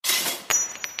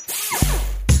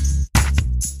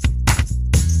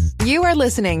You are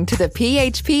listening to the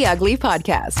PHP Ugly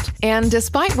podcast. And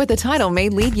despite what the title may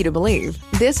lead you to believe,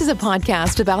 this is a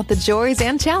podcast about the joys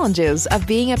and challenges of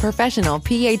being a professional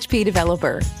PHP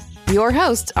developer. Your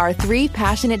hosts are three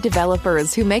passionate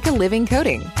developers who make a living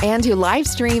coding and who live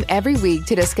stream every week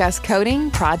to discuss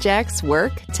coding, projects,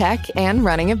 work, tech, and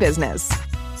running a business.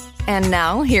 And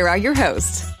now, here are your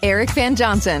hosts, Eric Van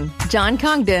Johnson, John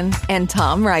Congdon, and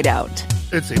Tom Rideout.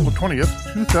 It's April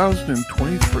 20th,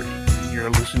 2023. You're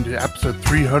listening to episode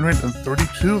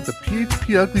 332 of the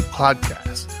PHP Ugly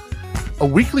podcast, a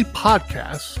weekly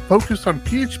podcast focused on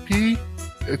PHP,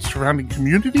 its surrounding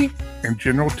community, and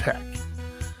general tech.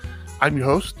 I'm your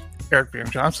host, Eric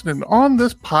Van Johnson, and on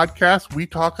this podcast, we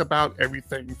talk about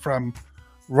everything from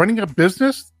running a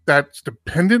business that's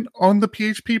dependent on the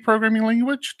PHP programming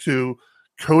language to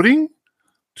coding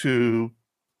to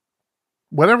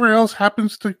whatever else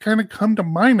happens to kind of come to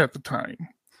mind at the time.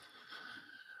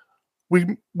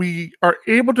 We are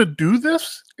able to do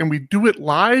this, and we do it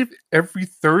live every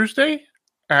Thursday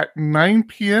at 9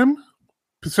 p.m.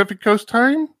 Pacific Coast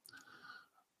time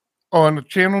on a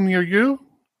channel near you.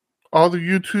 All the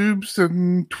YouTubes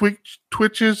and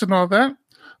Twitches and all that.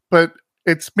 But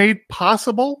it's made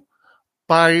possible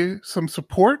by some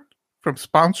support from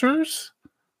sponsors,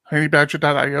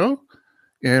 honeybadger.io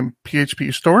and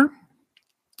PHP Store,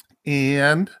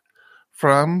 and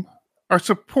from our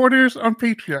supporters on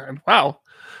Patreon. Wow.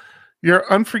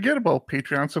 You're unforgettable,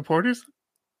 Patreon supporters.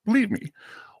 Believe me.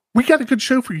 We got a good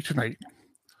show for you tonight.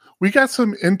 We got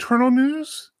some internal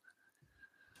news.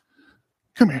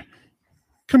 Come here.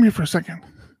 Come here for a second.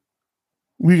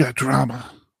 We got drama.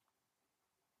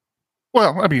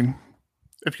 Well, I mean,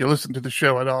 if you listen to the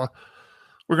show at all,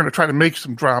 we're going to try to make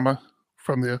some drama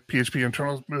from the PHP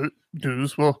internal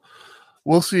news.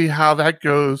 We'll see how that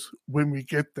goes when we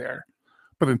get there.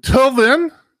 But until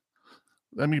then,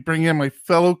 let me bring in my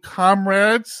fellow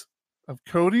comrades of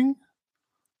coding,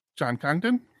 John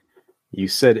Congdon. You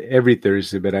said every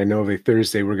Thursday, but I know of a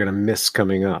Thursday we're going to miss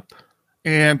coming up.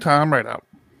 And Tom Rideout.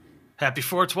 Happy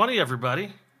 420,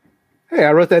 everybody. Hey,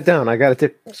 I wrote that down. I got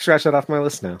to scratch that off my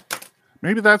list now.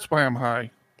 Maybe that's why I'm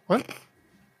high. What?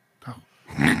 Oh.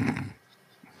 Man,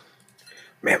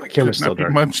 my camera's still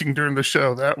dark. Munching during the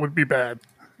show. That would be bad.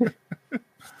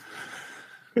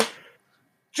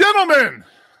 Gentlemen!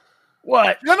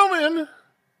 What? Gentlemen!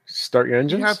 Start your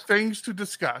engines? We have things to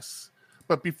discuss.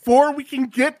 But before we can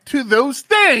get to those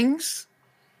things,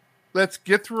 let's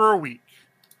get through our week.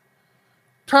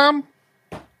 Tom,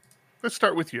 let's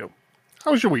start with you.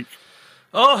 How was your week?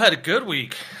 Oh, had a good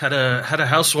week. Had a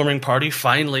housewarming party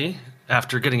finally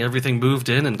after getting everything moved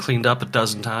in and cleaned up a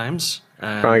dozen times.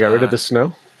 And, finally got rid of the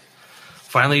snow?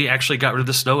 Finally actually got rid of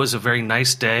the snow. It was a very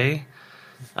nice day.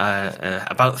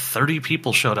 About 30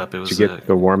 people showed up. It was. Did you get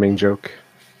the warming joke?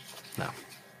 No.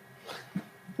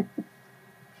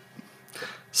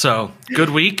 So good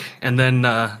week, and then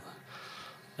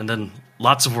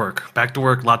lots of work. Back to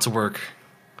work, lots of work.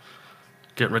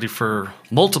 Getting ready for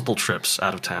multiple trips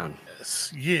out of town.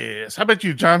 Yes. How about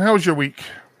you, John? How was your week?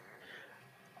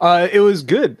 It was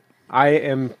good. I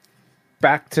am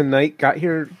back tonight. Got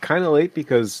here kind of late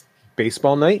because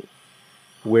baseball night,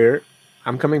 where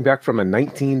I'm coming back from a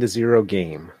 19-0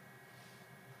 game.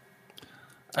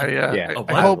 I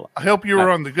hope you were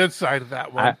on the good side of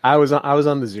that one. I was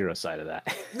on the zero side of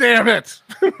that. Damn it!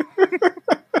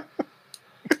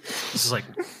 This is like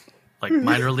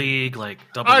minor league, like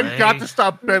double A. I've got to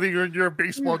stop betting on your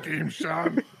baseball games,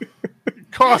 Sean.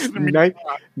 It costing me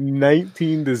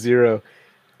 19-0.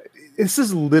 This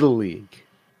is little league.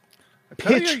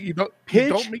 Pitch don't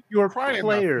your cry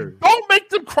players. Enough. Don't make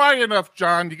them cry enough,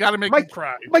 John. You got to make them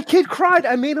cry. My kid cried.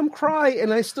 I made him cry,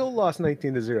 and I still lost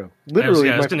 19-0.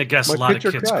 Literally, I was going to guess a lot of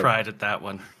kids cried at that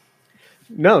one.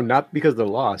 No, not because of the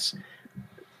loss.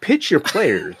 Pitch your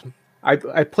players.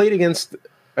 I played against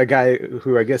a guy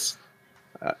who I guess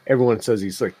everyone says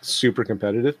he's like super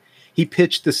competitive. He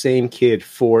pitched the same kid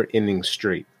 4 innings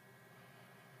straight.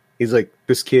 He's like,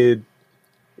 this kid,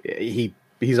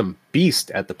 he's a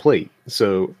beast at the plate.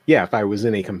 So yeah, if I was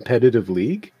in a competitive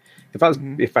league,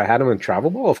 if I had him in travel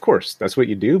ball, of course that's what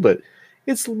you do. But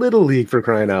it's little league, for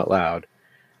crying out loud.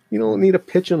 You don't need to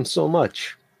pitch him so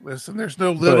much. Listen, there's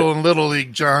no little in little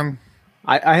league, John.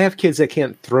 I have kids that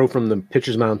can't throw from the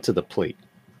pitcher's mound to the plate,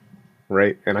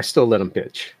 right? And I still let them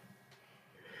pitch.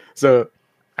 So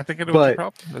I think I know what the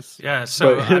problem is. Yeah,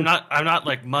 so I'm not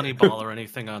like Moneyball or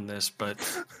anything on this, but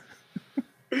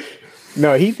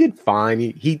no, he did fine.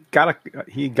 He got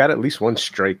at least one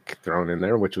strike thrown in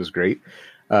there, which was great.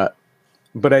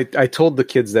 But I told the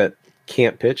kids that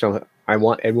can't pitch, I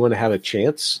want everyone to have a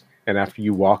chance, and after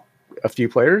you walk a few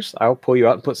players, I'll pull you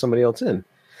out and put somebody else in.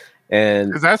 And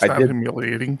Because that's not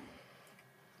humiliating.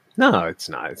 No, it's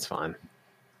not. It's fine.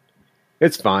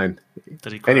 It's fine.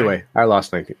 Did he cry? Anyway, I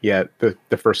lost my. Yeah,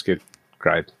 the first kid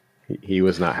cried. He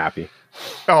was not happy.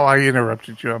 Oh, I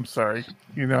interrupted you. I'm sorry.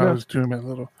 I No. was doing my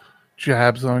little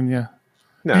jabs on you.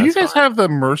 No, Do you it's guys fine. have the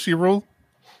mercy rule?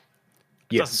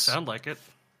 It Yes, doesn't sound like it.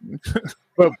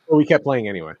 but we kept playing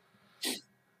anyway.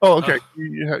 Oh, okay.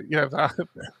 Yeah.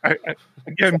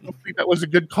 Again, hopefully that was a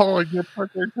good call on your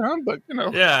part there, Tom. But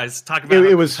Yeah, he's talking about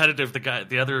It how was- competitive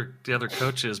the other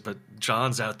coach is, but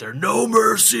John's out there. No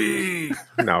mercy.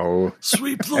 No,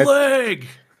 Sweep the leg.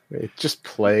 just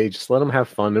play. Just let them have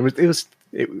fun. It was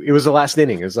the last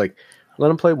inning. It was like, let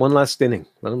them play one last inning.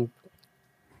 Let them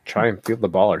try and field the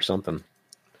ball or something.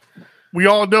 we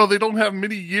all know they don't have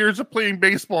many years of playing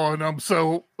baseball in them.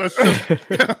 So let's just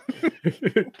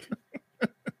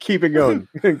Keep it going.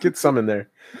 Get some in there.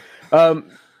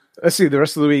 Let's see. The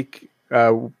rest of the week,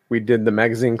 we did the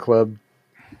magazine club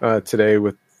today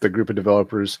with the group of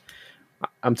developers.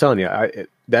 I'm telling you,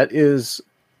 that is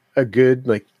a good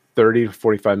 30 to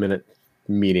 45 minute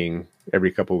meeting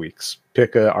every couple of weeks.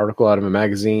 Pick an article out of a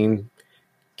magazine,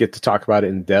 get to talk about it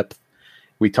in depth.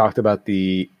 We talked about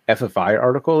the FFI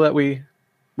article that we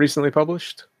recently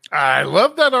published. I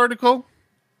love that article.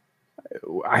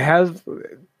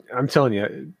 I'm telling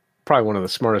you, probably one of the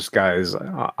smartest guys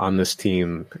on this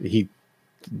team.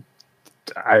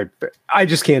 I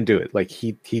just can't do it.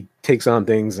 He takes on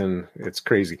things and it's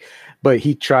crazy. But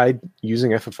he tried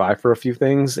using FFI for a few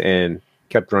things and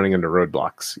kept running into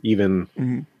roadblocks.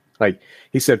 Even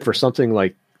he said for something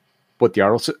like what the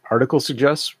article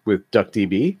suggests with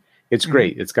DuckDB, it's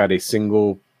great. It's got a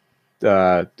single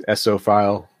SO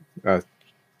file,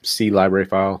 C library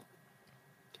file,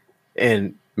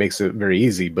 and makes it very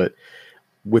easy. But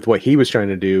with what he was trying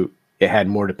to do, it had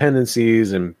more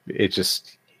dependencies, and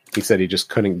he said he just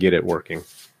couldn't get it working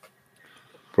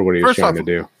for what he was trying to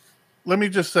do. Let me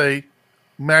just say,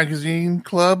 Magazine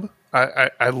Club,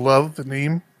 I love the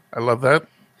name. I love that.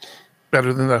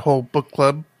 Better than that whole book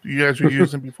club you guys were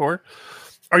using before.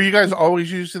 Are you guys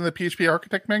always using the PHP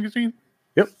Architect magazine?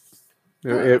 Yep.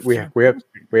 We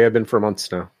have been for months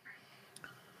now.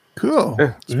 Cool.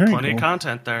 Yeah. Plenty of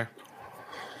content there.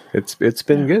 It's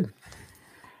been good.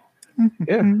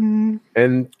 Yeah.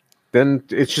 And then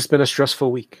it's just been a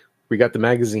stressful week. We got the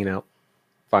magazine out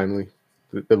finally.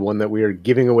 The one that we are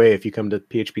giving away if you come to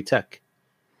PHP Tech,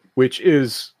 which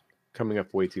is coming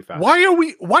up way too fast. Why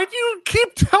do you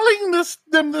keep telling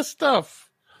them this stuff?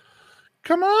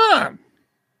 Come on.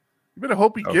 You better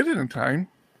hope we get it in time.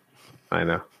 I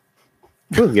know.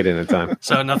 We'll get in time.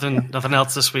 So nothing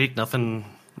else this week. Nothing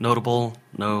notable.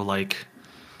 No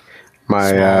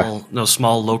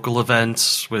small local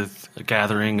events with a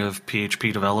gathering of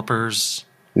PHP developers.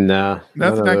 Nah,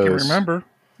 nothing I can remember.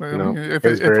 No, if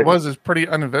it was, it's pretty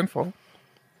uneventful.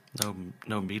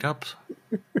 No meetup.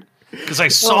 Because I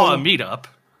saw a meetup.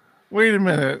 Wait a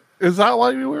minute. Is that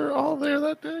why we were all there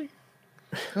that day?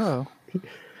 Oh.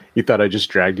 You thought I just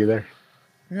dragged you there?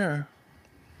 Yeah.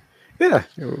 Yeah.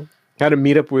 Had a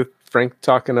meetup with Frank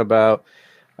talking about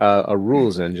a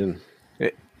rules engine.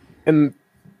 And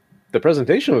the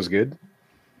presentation was good.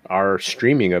 Our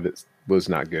streaming of it was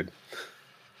not good.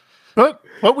 But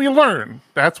we learned.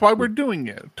 That's why we're doing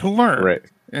it. To learn. Right.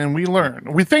 And we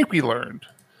learned. We think we learned.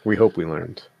 We hope we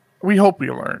learned. We hope we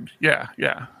learned. Yeah.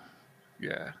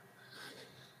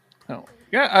 Oh.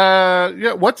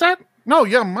 Yeah, what's that? No,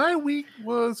 yeah, my week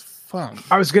was fun.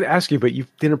 I was going to ask you, but you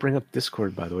didn't bring up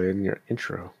Discord, by the way, in your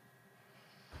intro.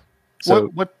 So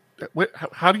what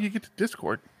how do you get to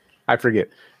Discord? I forget.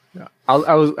 I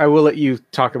will let you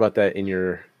talk about that in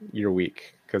your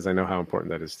week, because I know how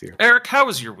important that is to you. Eric, how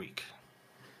was your week?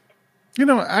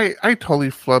 I totally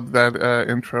flubbed that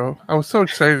intro. I was so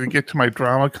excited to get to my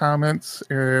drama comments,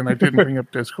 and I didn't bring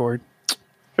up Discord.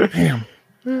 Damn.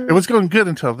 It was going good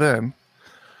until then.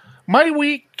 My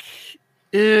week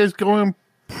is going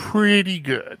pretty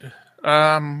good.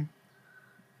 I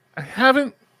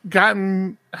haven't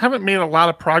made a lot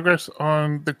of progress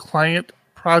on the client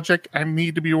project I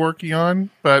need to be working on,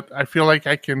 but I feel like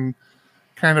I can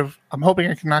I'm hoping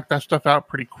I can knock that stuff out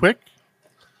pretty quick.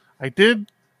 I did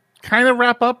kind of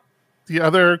wrap up the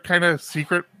other kind of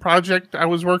secret project I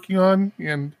was working on,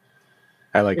 and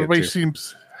I like everybody it too.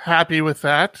 seems happy with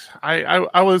that.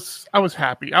 I was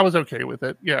happy. I was okay with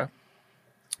it. Yeah.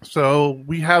 So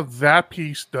we have that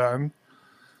piece done.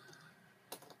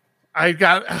 I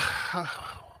got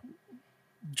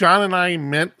John and I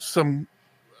met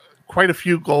quite a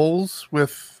few goals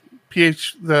with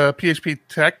the PHP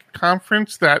Tech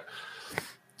conference that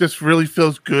just really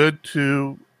feels good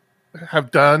to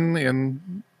have done,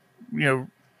 and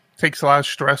takes a lot of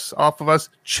stress off of us.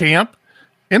 Champ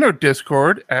in our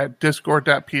Discord at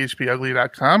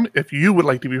discord.phpugly.com. If you would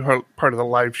like to be part of the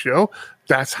live show,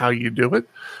 that's how you do it.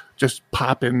 Just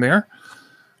pop in there.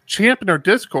 Champ in our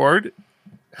Discord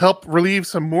helped relieve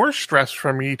some more stress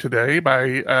from me today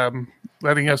by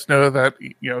letting us know that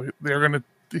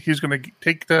he's gonna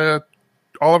take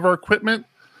all of our equipment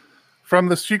from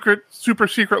the super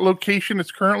secret location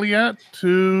it's currently at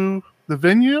to the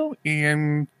venue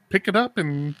and pick it up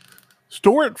and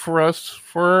store it for us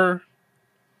for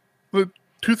the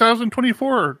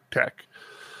 2024 tech.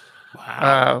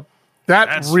 Wow.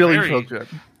 That's really felt good.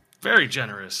 Very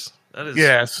generous. That is.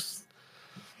 Yes.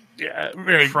 Yeah,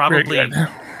 very probably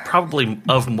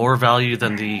of more value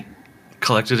than the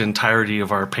collected entirety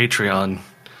of our Patreon.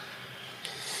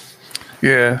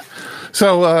 Yeah.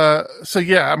 So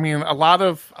yeah, I mean, a lot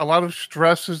of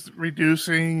stress is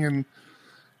reducing, and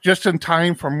just in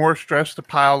time for more stress to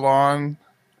pile on.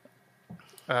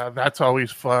 That's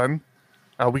always fun.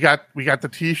 We got the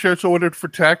T-shirts ordered for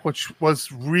tech, which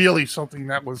was really something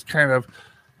that was kind of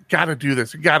got to do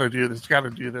this.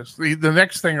 The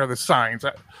next thing are the signs.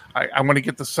 I want to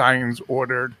get the signs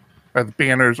ordered, or the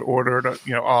banners ordered,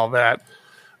 all that.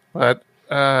 But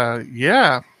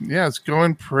yeah, it's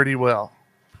going pretty well,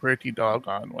 pretty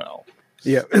doggone well.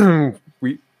 Yeah,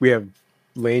 we have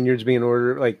lanyards being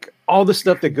ordered, like all the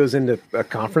stuff that goes into a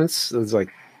conference. It's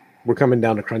like we're coming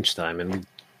down to crunch time, and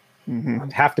we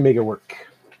have to make it work.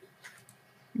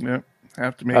 Yeah,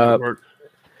 have to make it work.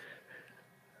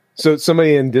 So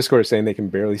somebody in Discord is saying they can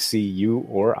barely see you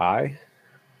or I.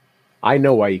 I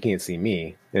know why you can't see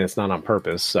me, and it's not on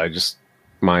purpose.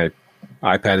 My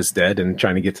iPad is dead, and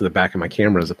trying to get to the back of my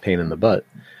camera is a pain in the butt.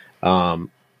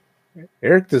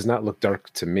 Eric does not look dark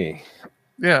to me.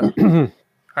 Yeah,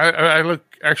 I look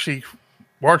actually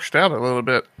washed out a little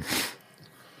bit.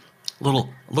 Little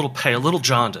pale, a little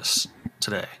jaundice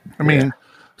today. I mean,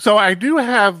 so I do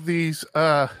have these.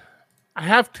 I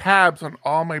have tabs on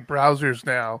all my browsers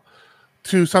now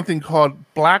to something called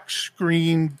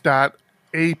blackscreen.app.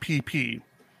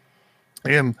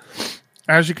 And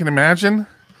as you can imagine,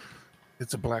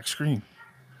 it's a black screen.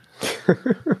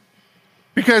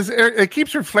 Because it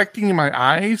keeps reflecting in my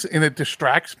eyes and it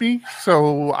distracts me.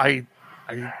 So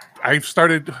I've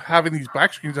started having these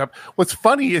black screens up. What's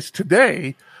funny is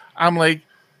today, I'm like,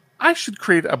 I should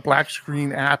create a black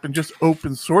screen app and just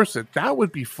open source it. That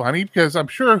would be funny because I'm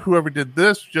sure whoever did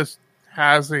this just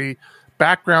has a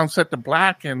background set to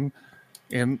black and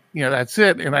that's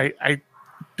it. And I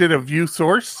did a view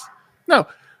source. No,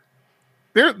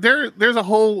 there's a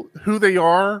whole who they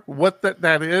are, what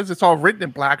that is. It's all written in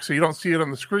black, so you don't see it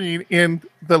on the screen. And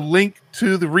the link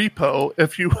to the repo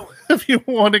if you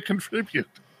want to contribute.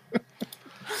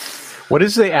 What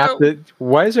is the app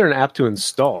why is there an app to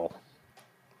install?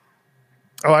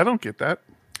 Oh, I don't get that.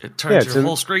 It turns your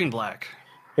whole screen black.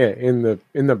 Yeah, in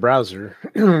the browser,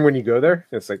 when you go there,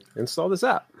 it's like, install this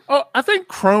app. Oh, I think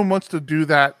Chrome wants to do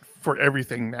that for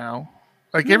everything now.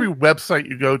 Like every website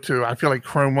you go to, I feel like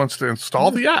Chrome wants to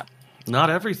install the app. Not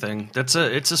everything. It's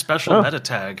a special meta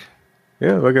tag.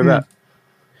 Yeah, look at that.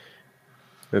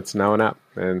 It's now an app,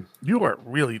 and you are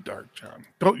really dark, John.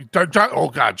 John. Oh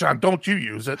God, John, don't you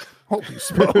use it? Holy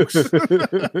smokes!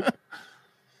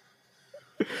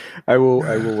 I will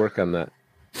work on that.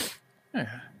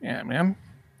 Yeah, man.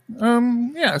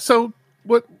 Yeah. So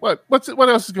what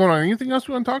else is going on? Anything else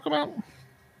we want to talk about?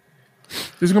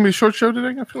 Is it going to be a short show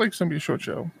today? I feel like it's going to be a short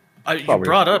show. You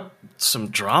brought up some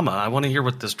drama. I want to hear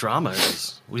what this drama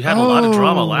is. We had a lot of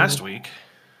drama last week.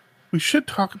 We should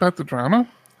talk about the drama.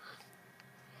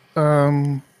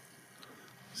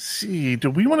 See, do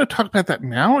we want to talk about that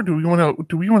now, or do we want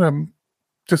to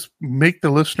just make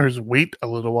the listeners wait a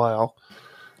little while?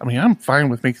 I mean, I'm fine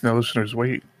with making the listeners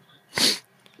wait.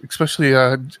 Especially,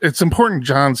 it's important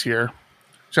John's here.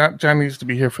 John needs to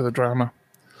be here for the drama.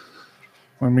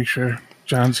 I want to make sure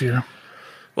John's here.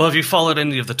 Well, have you followed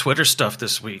any of the Twitter stuff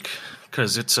this week?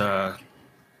 Because it's a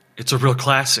real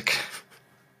classic.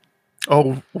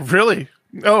 Oh, really?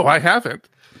 No, I haven't.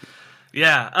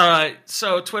 Yeah.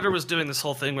 So Twitter was doing this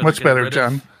whole thing. Much better,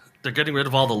 John. They're getting rid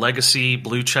of all the legacy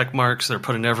blue check marks. They're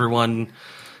putting everyone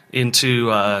into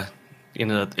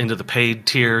the paid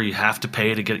tier. You have to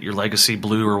pay to get your legacy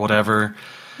blue or whatever.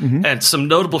 Mm-hmm. And some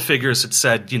notable figures had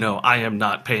said, I am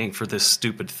not paying for this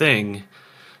stupid thing.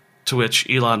 To which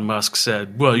Elon Musk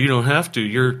said, well, you don't have to.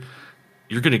 You're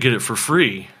going to get it for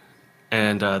free.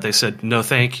 And they said, no,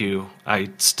 thank you.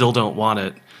 I still don't want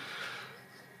it.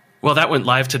 Well, that went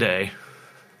live today.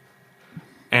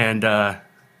 And a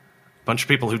bunch of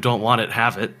people who don't want it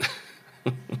have it.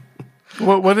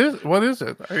 What is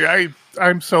it?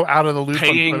 I'm so out of the loop on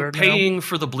Twitter now. Paying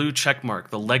for the blue check mark,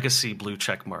 the legacy blue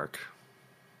check mark.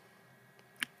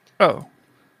 Oh.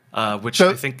 Which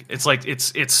I think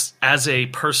it's as a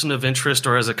person of interest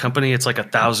or as a company, it's like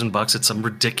 $1,000. It's some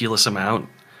ridiculous amount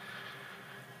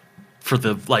for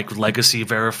the legacy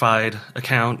verified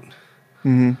account.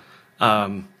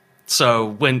 Mm-hmm. So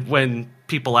when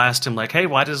people asked him hey,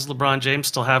 why does LeBron James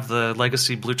still have the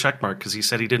legacy blue check mark? Because he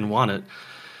said he didn't want it.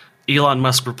 Elon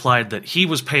Musk replied that he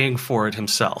was paying for it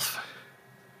himself.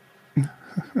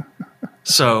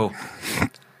 So,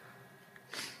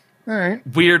 all right,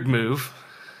 weird move.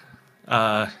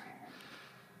 Also,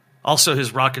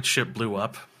 his rocket ship blew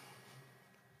up.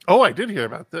 Oh, I did hear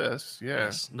about this.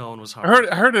 Yes, no one was harmed.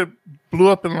 I heard it blew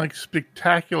up in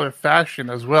spectacular fashion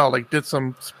as well. Did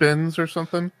some spins or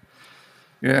something.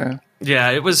 Yeah,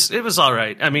 it was all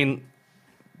right. I mean,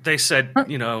 they said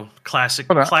classic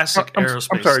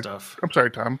aerospace stuff. I'm sorry,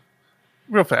 Tom.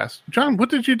 Real fast, John. What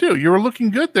did you do? You were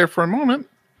looking good there for a moment,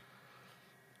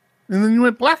 and then you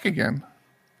went black again.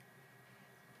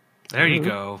 There you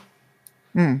go.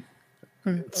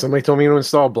 Somebody told me to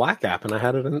install a Black app, and I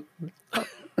had it in.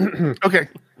 Okay,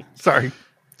 sorry,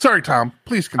 Tom.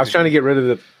 Please continue. I was trying to get rid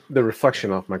of the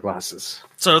reflection off my glasses.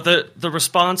 So the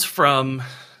response from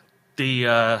the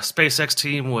SpaceX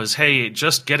team was, "Hey,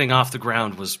 just getting off the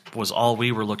ground was all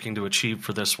we were looking to achieve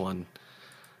for this one."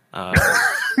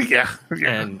 Yeah.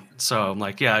 And so I'm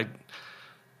like, I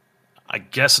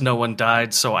guess no one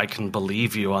died, so I can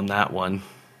believe you on that one.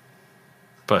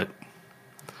 But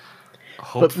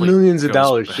millions of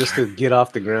dollars just to get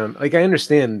off the ground. I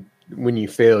understand when you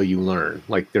fail, you learn.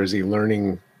 There's a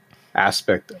learning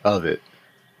aspect of it.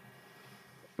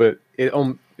 But it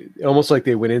almost like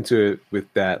they went into it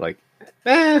with that,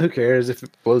 who cares? If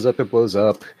it blows up, it blows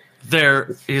up.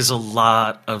 There is a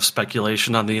lot of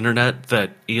speculation on the internet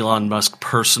that Elon Musk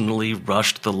personally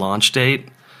rushed the launch date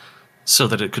so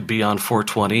that it could be on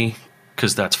 420,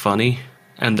 because that's funny,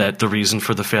 and that the reason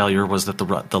for the failure was that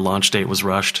the launch date was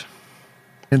rushed.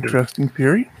 Interesting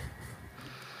theory.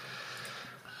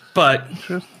 But,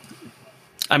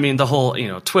 I mean, the whole,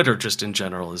 Twitter just in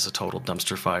general is a total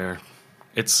dumpster fire.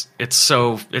 It's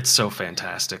so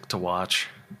fantastic to watch.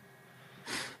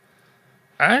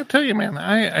 I tell you, man,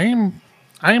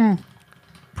 I'm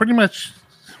pretty much,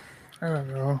 I don't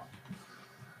know.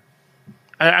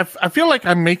 I feel like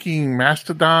I'm making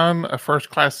Mastodon a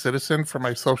first-class citizen for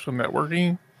my social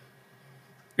networking.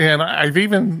 And I've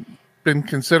even been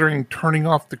considering turning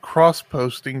off the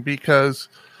cross-posting, because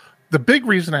the big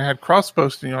reason I had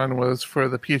cross-posting on was for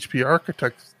the PHP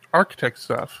architect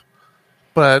stuff.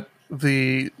 But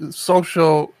the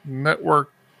social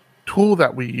network tool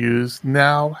that we use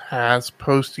now has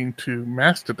posting to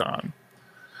Mastodon.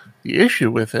 The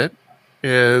issue with it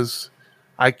is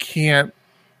I can't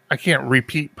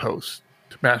repeat posts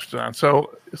to Mastodon.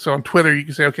 So on Twitter you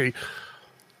can say, okay,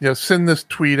 send this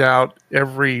tweet out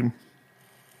every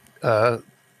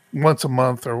once a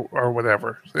month or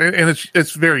whatever, and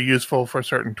it's very useful for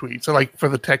certain tweets. So for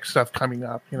the tech stuff coming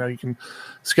up, you can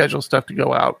schedule stuff to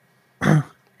go out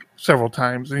several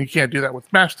times, and you can't do that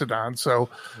with Mastodon. So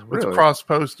with the cross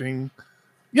posting,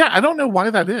 I don't know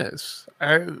why that is.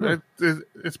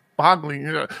 It's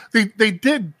boggling. They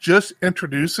did just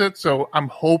introduce it, so I'm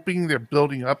hoping they're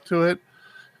building up to it.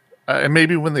 And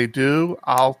maybe when they do,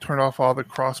 I'll turn off all the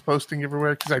cross posting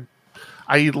everywhere, because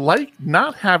I like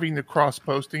not having the cross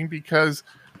posting, because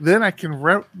then I can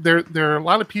there are a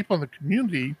lot of people in the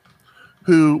community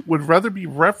who would rather be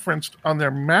referenced on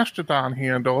their Mastodon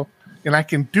handle, and I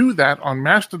can do that on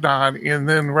Mastodon and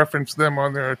then reference them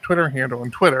on their Twitter handle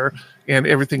on Twitter, and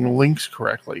everything links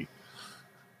correctly.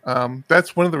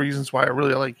 That's one of the reasons why I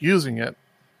really like using it.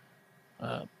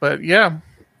 But yeah.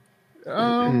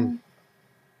 Can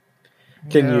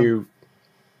you,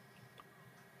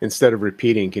 instead of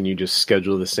repeating, can you just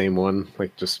schedule the same one?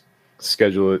 Just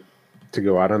schedule it to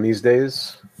go out on these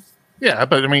days? Yeah,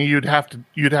 but I mean, you'd have to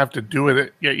do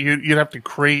it. Yeah, you'd have to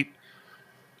create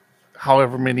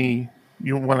however many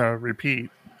you want to repeat.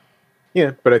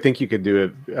 Yeah, but I think you could do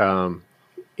it,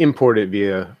 import it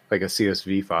via a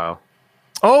CSV file.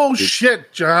 Oh,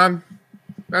 shit, John.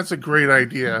 That's a great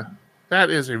idea. That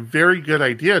is a very good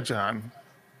idea, John.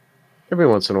 Every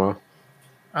once in a while.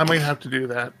 I might have to do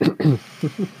that.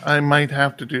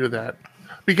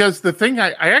 Because the thing,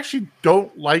 I actually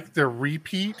don't like the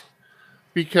repeat,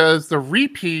 because the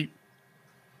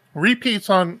repeats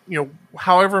on,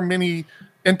 however many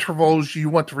intervals you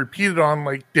want to repeat it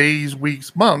on, days,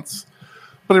 weeks, months,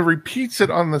 but it repeats it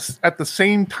at the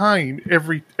same time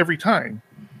every time.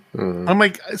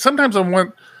 I'm sometimes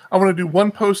I I want to do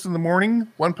one post in the morning,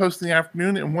 one post in the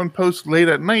afternoon, and one post late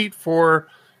at night for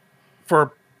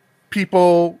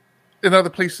people in other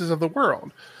places of the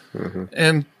world. Mm-hmm.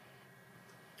 And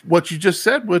what you just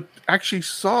said would actually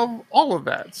solve all of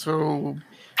that. So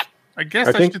I guess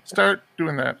I should start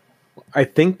doing that. I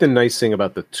think the nice thing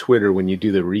about the Twitter when you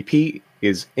do the repeat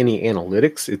is any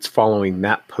analytics, it's following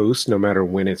that post no matter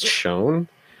when it's shown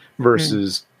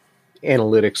versus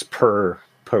analytics per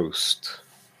post.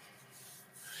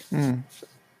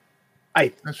 I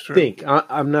think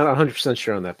I'm not 100%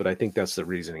 sure on that, but I think that's the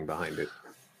reasoning behind it.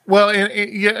 Well,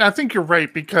 yeah, I think you're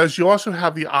right because you also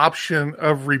have the option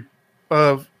of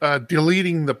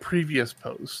deleting the previous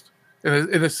post, and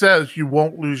it says you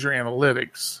won't lose your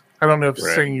analytics. I don't know if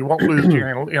it's saying you won't lose your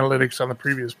analytics on the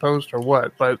previous post or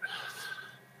what, but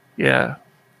yeah.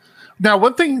 Now,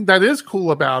 one thing that is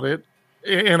cool about it,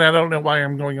 and I don't know why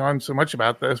I'm going on so much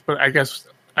about this, but I guess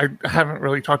I haven't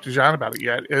really talked to John about it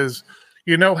yet, is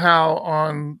you know how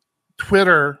on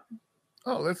Twitter,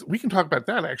 we can talk about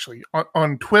that actually.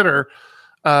 On Twitter,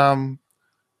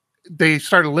 they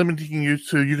started limiting you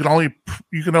to you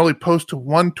can only post to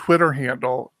one Twitter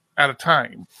handle at a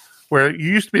time, where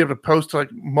you used to be able to post to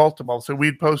like multiple. So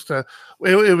we'd post to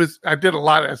I did a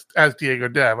lot as Diego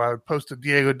Dev. I would post to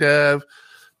Diego Dev,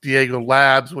 Diego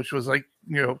Labs, which was like,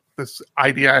 this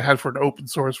idea I had for an open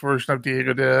source version of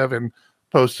Diego Dev, and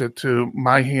post it to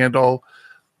my handle.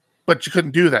 But you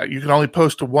couldn't do that. You can only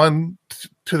post to one,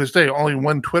 to this day, only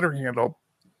one Twitter handle.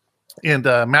 And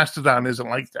Mastodon isn't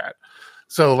like that.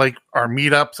 So like our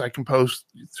meetups, I can post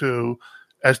to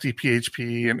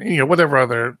SDPHP and whatever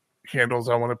other handles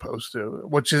I want to post to,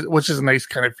 which is a nice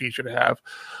kind of feature to have.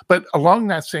 But along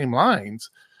that same lines,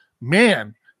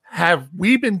 man, have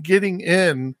we been getting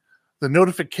in the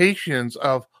notifications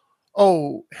of,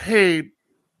 oh, hey,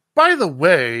 by the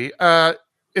way,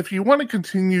 if you want to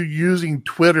continue using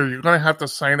Twitter, you're going to have to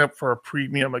sign up for a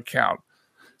premium account.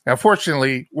 Now,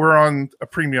 fortunately, we're on a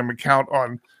premium account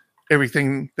on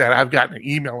everything that I've gotten an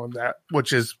email on that,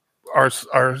 which is our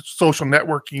social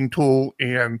networking tool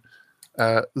and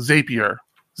Zapier.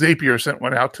 Zapier sent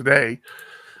one out today.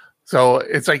 So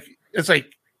it's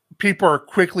like people are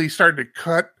quickly starting to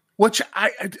cut, which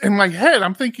in my head,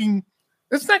 I'm thinking,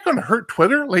 it's not going to hurt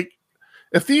Twitter. Like,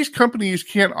 if these companies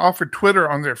can't offer Twitter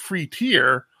on their free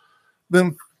tier,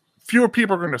 then fewer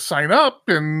people are going to sign up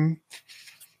and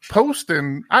post.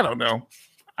 And I don't know.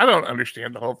 I don't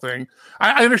understand the whole thing.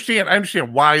 I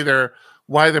understand why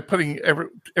they're putting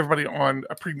everybody on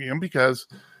a premium, because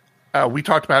we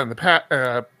talked about in the past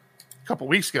a couple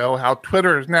weeks ago how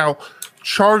Twitter is now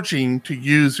charging to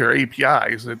use their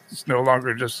APIs. It's no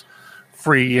longer just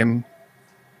free and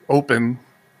open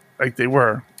like they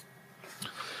were.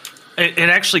 It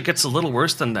actually gets a little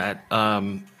worse than that.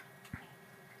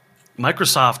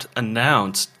 Microsoft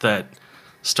announced that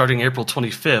starting April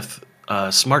 25th,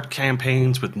 smart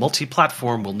campaigns with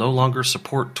multi-platform will no longer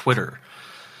support Twitter.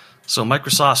 So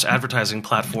Microsoft's advertising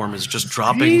platform is just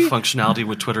dropping functionality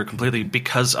with Twitter completely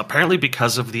because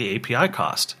of the API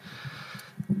cost.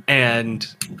 And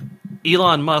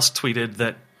Elon Musk tweeted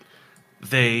that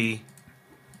they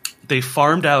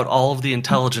farmed out all of the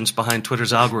intelligence behind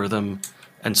Twitter's algorithm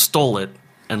and stole it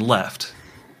and left.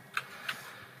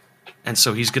 And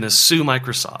so he's going to sue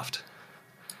Microsoft.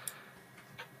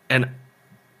 And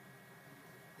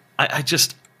I'm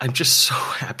just so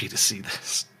happy to see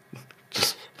this.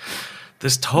 Just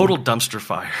this total dumpster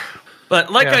fire.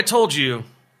 But like I told you,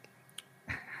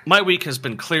 my week has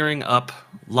been clearing up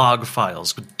log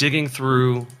files, digging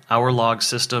through our log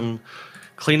system,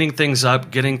 cleaning things up,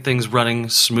 getting things running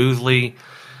smoothly.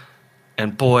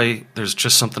 And boy, there's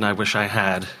just something I wish I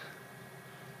had.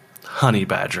 Honey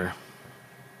Badger.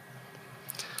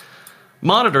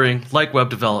 Monitoring, like web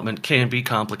development, can be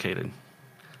complicated.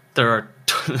 There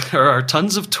are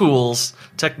tons of tools,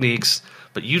 techniques,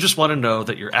 but you just want to know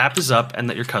that your app is up and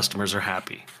that your customers are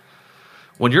happy.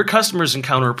 When your customers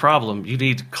encounter a problem, you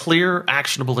need clear,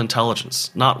 actionable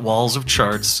intelligence, not walls of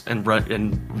charts and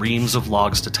reams of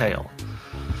logs to tail.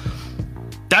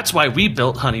 That's why we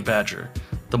built Honey Badger,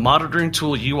 the monitoring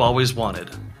tool you always wanted.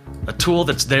 A tool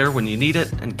that's there when you need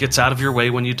it and gets out of your way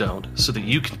when you don't, so that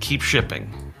you can keep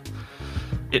shipping.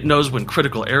 It knows when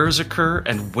critical errors occur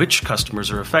and which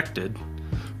customers are affected,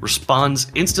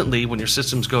 responds instantly when your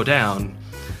systems go down,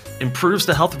 improves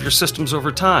the health of your systems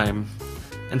over time,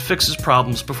 and fixes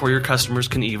problems before your customers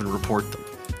can even report them.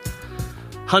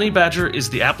 Honey Badger is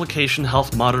the application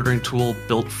health monitoring tool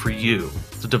built for you,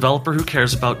 the developer who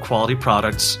cares about quality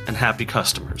products and happy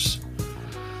customers.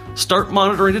 Start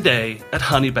monitoring today at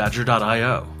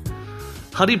honeybadger.io.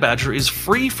 Honey Badger is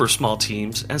free for small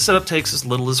teams, and setup takes as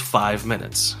little as 5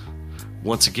 minutes.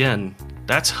 Once again,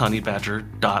 that's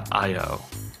honeybadger.io.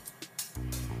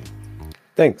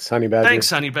 Thanks, Honey Badger. Thanks,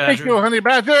 Honey Badger. Thank you, Honey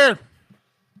Badger.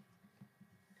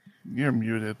 You're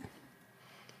muted.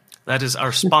 That is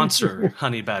our sponsor,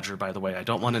 Honey Badger, by the way. I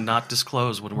don't want to not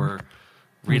disclose when we're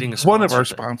reading a sponsor. One of our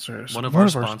sponsors. One of our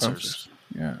sponsors.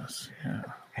 Yes. Yeah.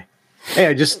 Hey,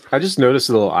 I just noticed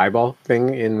a little eyeball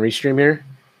thing in Restream here.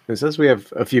 It says we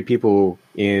have a few people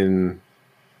on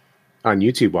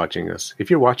YouTube watching this.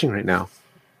 If you're watching right now,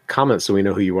 comment so we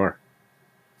know who you are.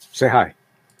 Say hi.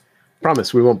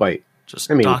 Promise we won't bite. Just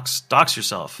dox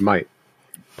yourself. Might.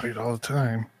 Bite all the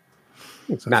time.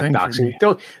 It's not doxing.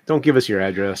 Don't give us your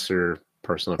address or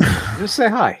personal information. Just say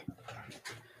hi.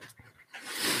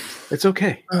 It's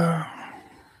okay.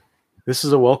 This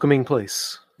is a welcoming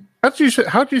place. How do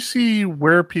you see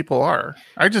where people are?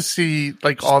 I just see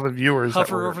like all the viewers.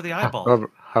 Hover over the eyeball.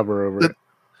 Hover over it.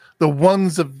 The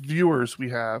ones of viewers we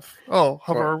have. Oh,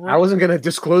 hover over. I wasn't going to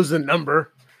disclose the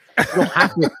number.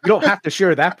 You don't have to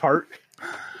share that part.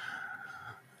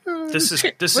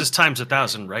 This is times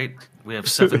 1,000, right? We have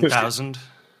 7,000.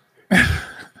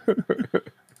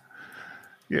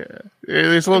 Yeah,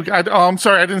 it's a little. I'm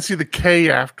sorry, I didn't see the K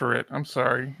after it. I'm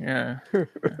sorry. Yeah.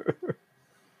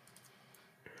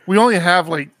 We only have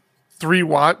like 3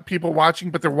 people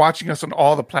watching, but they're watching us on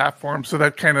all the platforms, so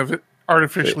that kind of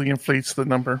artificially inflates the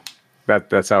number.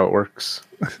 That's how it works.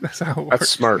 That's how it works. That's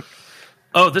smart.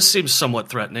 Oh, this seems somewhat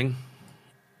threatening.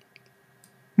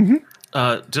 Mm-hmm.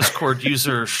 Discord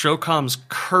user Showcom's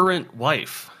current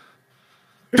wife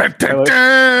Dun, dun,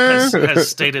 dun! has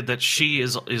stated that she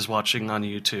is watching on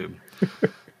YouTube,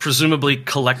 presumably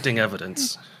collecting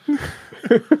evidence.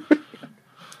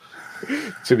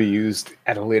 To be used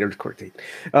at a later court date.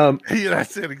 Yeah,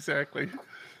 that's it, exactly.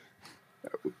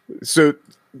 So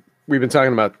we've been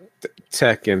talking about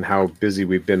tech and how busy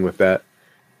we've been with that.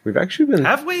 We've actually been...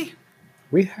 Have we?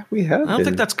 We have. I don't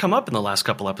think that's come up in the last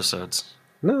couple episodes.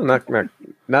 No, not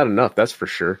enough, that's for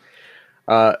sure.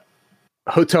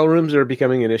 Hotel rooms are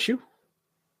becoming an issue.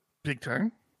 Big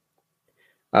time.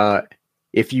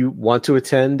 If you want to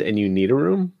attend and you need a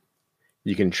room,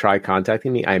 you can try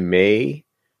contacting me. I may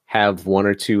have 1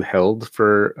 or 2 held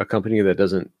for a company that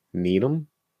doesn't need them.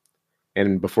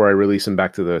 And before I release them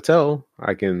back to the hotel,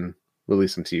 I can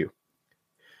release them to you.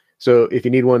 So if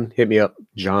you need one, hit me up,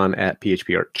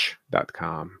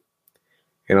 john@phparch.com.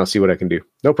 And I'll see what I can do.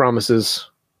 No promises,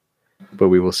 but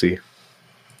we will see.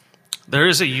 There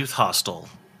is a youth hostel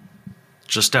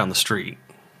just down the street.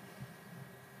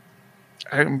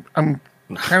 I'm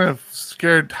kind of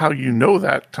scared how you know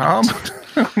that, Tom.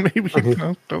 Maybe you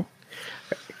don't.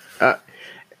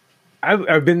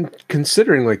 I've been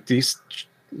considering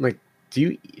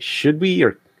should we,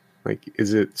 or like,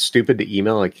 is it stupid to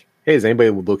email like, hey, is anybody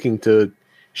looking to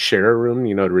share a room,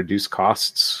 to reduce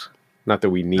costs? Not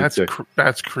that we need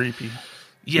that's creepy.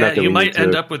 Yeah, you might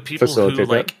end up with people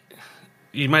who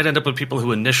you might end up with people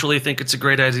who initially think it's a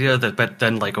great idea but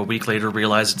then like a week later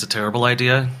realize it's a terrible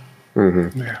idea.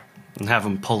 Mm-hmm. Yeah. And have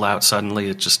them pull out suddenly.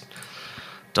 It just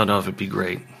don't know if it'd be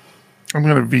great. I'm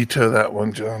going to veto that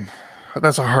one, John.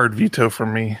 That's a hard veto for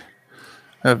me.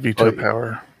 I have veto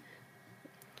power.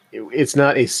 It's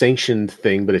not a sanctioned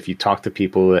thing, but if you talk to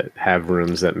people that have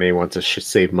rooms that may want to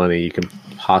save money, you can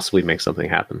possibly make something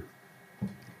happen.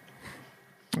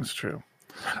 That's true.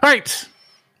 All right.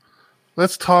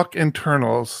 Let's talk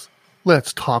internals.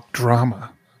 Let's talk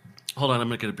drama. Hold on, I'm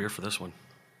going to get a beer for this one.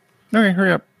 Okay,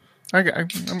 hurry up. I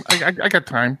got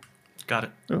time. Got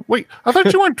it. Wait, I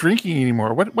thought you weren't drinking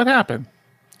anymore. What happened?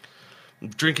 I'm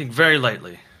drinking very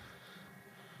lightly.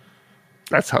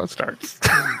 That's how it starts.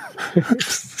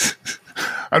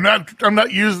 I'm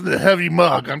not using the heavy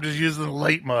mug. I'm just using the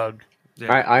light mug.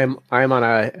 Yeah. I'm on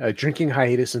a drinking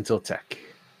hiatus until tech.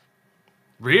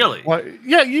 Really? Why?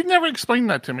 Yeah, you never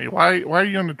explained that to me. Why are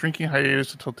you on a drinking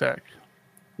hiatus until tech?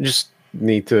 Just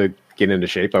need to get into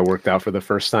shape. I worked out for the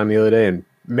first time the other day, and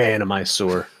man, am I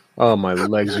sore. Oh, my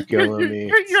legs are killing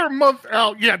me. You're a month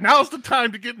out. Yeah, now's the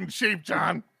time to get in shape,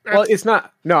 John. Well, it's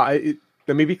not. No,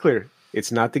 let me be clear.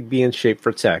 It's not to be in shape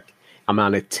for tech. I'm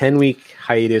on a 10-week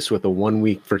hiatus with a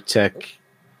 1-week for tech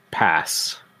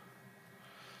pass.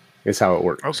 Is how it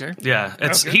works. Okay. Yeah,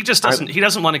 he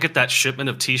doesn't want to get that shipment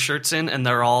of T-shirts in, and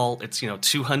it's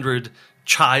 200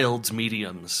 child's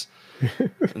mediums,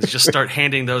 and just start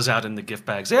handing those out in the gift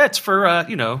bags. Yeah, it's for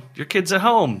your kids at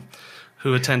home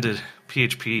who attended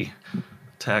PHP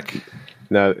Tech.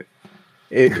 No,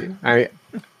 I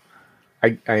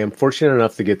am fortunate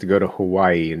enough to get to go to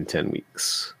Hawaii in 10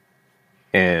 weeks,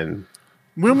 and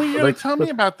when were you going to tell me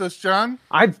about this, John?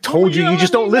 I've told you. You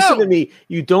just don't listen to me.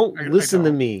 You don't listen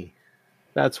to me.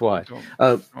 That's why.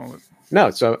 No,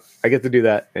 so I get to do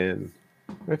that, and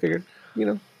I figured,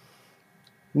 a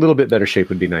little bit better shape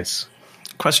would be nice.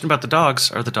 Question about the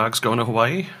dogs. Are the dogs going to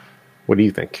Hawaii? What do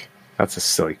you think? That's a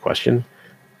silly question.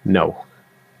 No.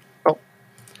 Oh,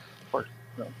 of course.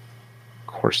 No. Of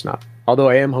course not. Although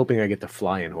I am hoping I get to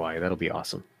fly in Hawaii. That'll be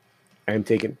awesome. I am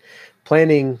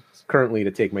planning currently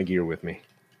to take my gear with me.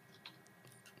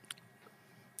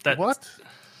 What?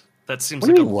 That seems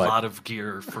like a lot of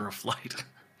gear for a flight.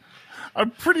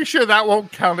 I'm pretty sure that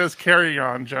won't count as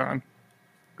carry-on, John.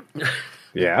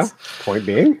 Yeah. Point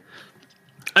being?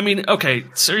 I mean, okay,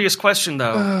 serious question,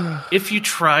 though. If you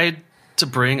tried to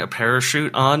bring a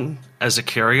parachute on as a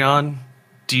carry-on,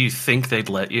 do you think they'd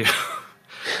let you?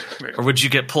 Or would you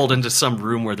get pulled into some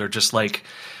room where they're just like,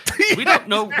 we don't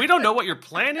know what you're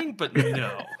planning, but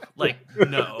no. Like,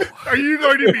 no. Are you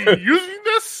going to be using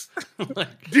this?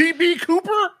 Like, DB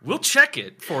Cooper? We'll check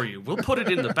it for you. We'll put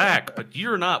it in the back, but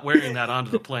you're not wearing that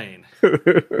onto the plane.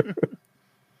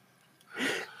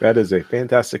 That is a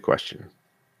fantastic question.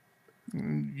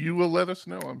 You will let us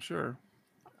know, I'm sure.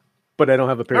 But I don't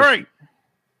have a parachute. All right.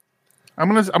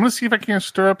 I'm gonna see if I can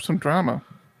stir up some drama.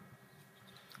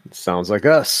 Sounds like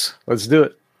us. Let's do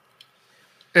it.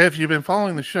 If you've been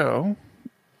following the show,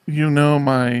 you know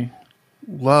my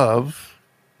love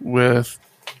with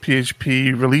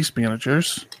PHP release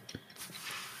managers.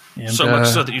 And, so much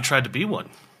so that you tried to be one.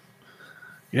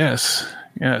 Yes.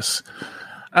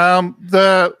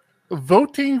 The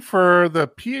voting for the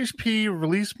PHP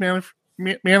release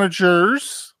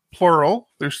managers, plural,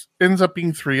 there ends up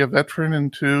being 3, a veteran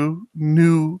and 2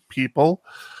 new people,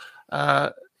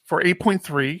 for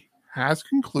 8.3 has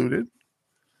concluded.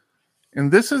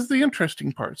 And this is the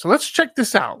interesting part. So let's check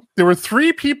this out. There were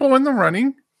 3 people in the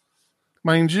running.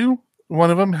 Mind you,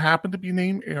 one of them happened to be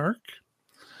named Eric.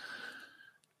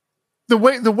 The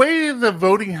way the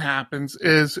voting happens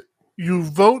is you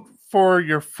vote for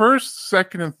your first,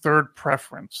 second, and third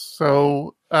preference.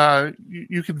 So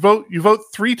you could vote. You vote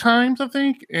 3 times, I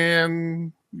think,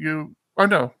 and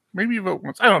maybe you vote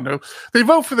once. I don't know. They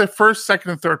vote for their first,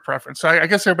 second, and third preference. So I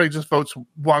guess everybody just votes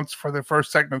once for their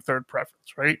first, second, and third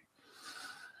preference, right?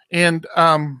 And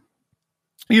as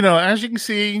you can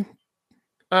see,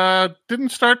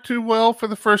 didn't start too well for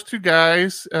the first 2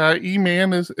 guys.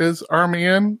 E-Man is our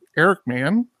man, Eric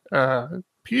Mann,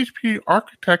 PHP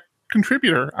architect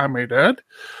contributor, I may add.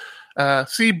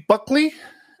 C. Buckley,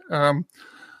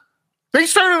 they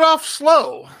started off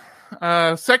slow.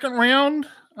 Second round,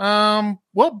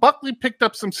 Buckley picked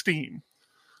up some steam.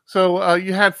 So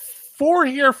you had 4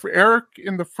 here for Eric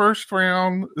in the first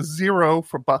round, 0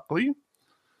 for Buckley.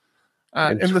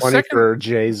 And 20 the second, for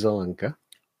Jay Zelenka.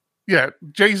 Yeah,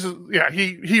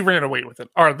 he ran away with it,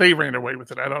 or they ran away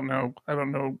with it. I don't know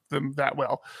them that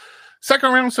well.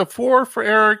 Second round, so 4 for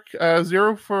Eric,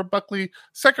 0 for Buckley.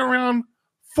 Second round,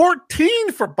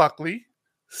 14 for Buckley,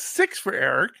 6 for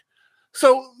Eric.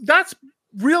 So that's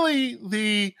really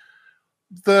the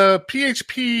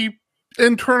PHP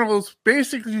internals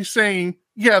basically saying,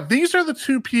 yeah, these are the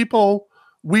 2 people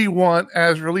we want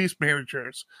as release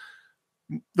managers.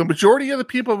 The majority of the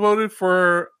people voted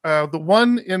for the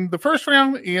one in the first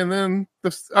round, and then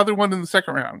the other one in the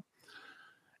second round.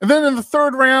 And then in the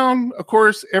third round, of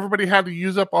course, everybody had to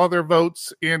use up all their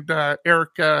votes, and Eric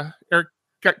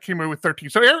came away with 13.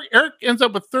 So Eric ends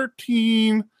up with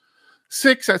 13,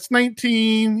 6, that's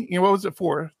 19. And what was it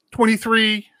for?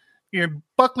 23. And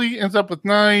Buckley ends up with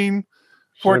 9,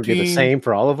 14. Get the same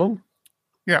for all of them?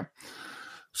 Yeah.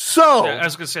 So I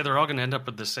was going to say they're all going to end up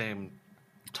with the same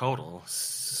total.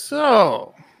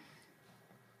 So,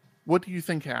 what do you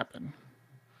think happened?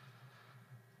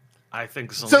 I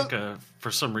think Zelenka,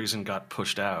 for some reason, got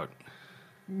pushed out.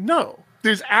 No.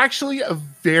 There's actually a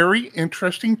very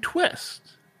interesting twist.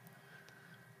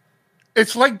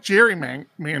 It's like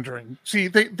gerrymandering. See,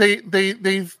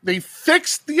 they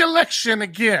fixed the election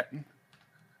again.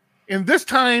 And this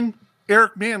time,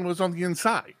 Eric Mann was on the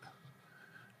inside.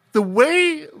 The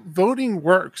way voting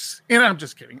works, and I'm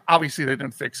just kidding. Obviously, they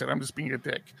didn't fix it. I'm just being a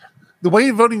dick. The way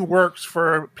voting works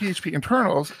for PHP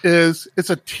internals is it's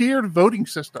a tiered voting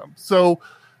system. So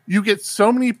you get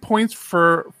so many points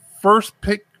for first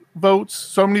pick votes,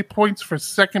 so many points for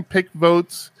second pick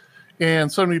votes,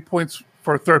 and so many points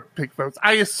for third pick votes.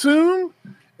 I assume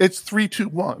it's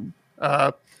 3-2-1.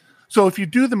 So if you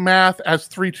do the math as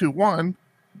 3-2-1,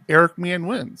 Eric Mann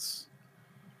wins.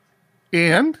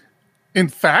 And in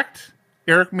fact,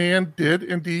 Eric Mann did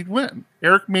indeed win.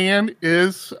 Eric Mann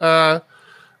is one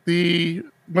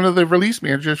of the release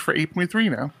managers for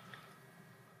 8.3 now.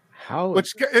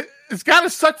 Which it's got to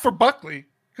suck for Buckley.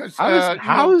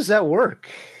 How does that work?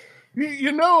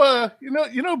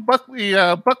 Buckley.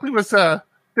 Buckley was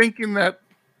thinking that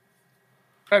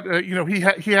he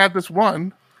had this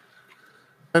one,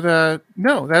 but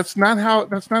no, that's not how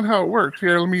it works.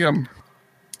 Here,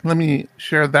 let me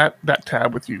share that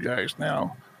tab with you guys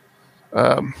now,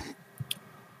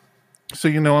 so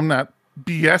I'm not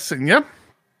BSing you.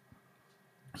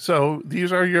 So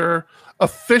these are your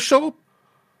official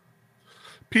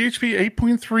PHP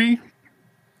 8.3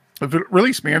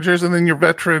 release managers, and then your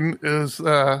veteran is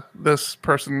this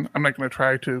person. I'm not going to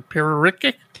try to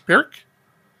Pierrick.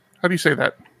 How do you say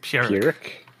that?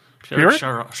 Pierrick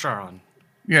Sharon.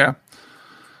 Yeah.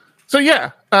 So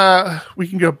yeah, we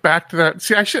can go back to that.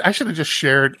 See, I should have just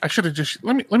shared.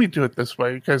 Let me do it this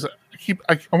way because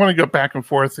I want to go back and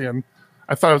forth, and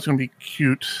I thought it was going to be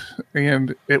cute,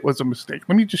 and it was a mistake.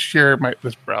 Let me just share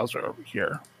this browser over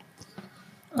here.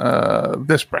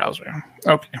 This browser.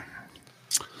 Okay.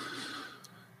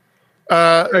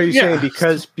 Are you saying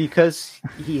because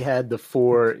he had the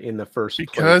 4 in the first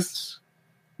place?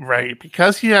 Right,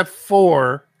 because he had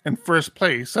 4 in first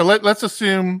place. So let's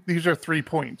assume these are 3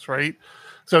 points, right?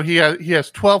 So he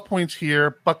has 12 points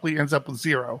here. Buckley ends up with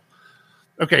 0.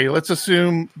 Okay, let's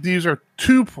assume these are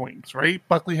 2 points, right?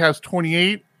 Buckley has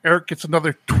 28. Eric gets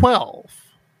another 12,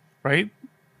 right?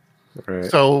 Right.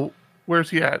 So where's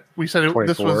he at? We said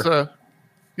this was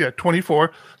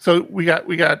 24. So we got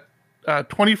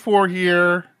 24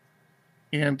 here,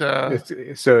 and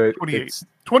 28.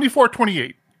 24,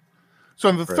 28. So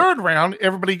in the third round,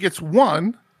 everybody gets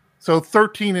 1. So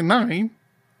 13 and 9,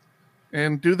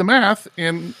 and do the math,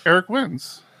 and Eric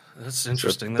wins. That's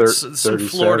interesting. That's some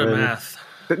Florida math.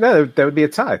 No, that would be a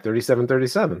tie,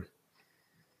 37-37.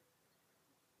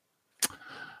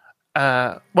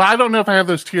 Well, I don't know if I have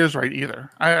those tiers right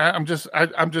either. I'm just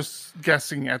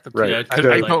guessing at the tier. Yeah, it could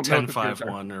be like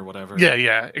 10-5-1 or whatever.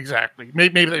 Yeah, exactly.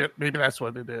 Maybe that's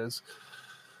what it is.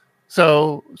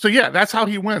 So yeah, that's how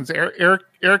he wins. Eric,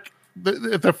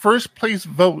 the first place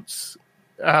votes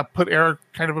put Eric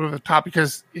kind of over the top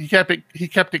because he kept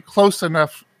it close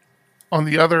enough on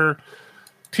the other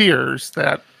tiers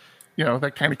that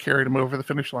that kind of carried him over the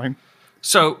finish line.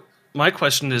 So my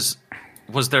question is,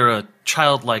 was there a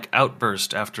childlike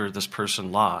outburst after this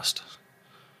person lost?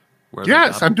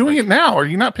 Yes, I'm doing it now. Are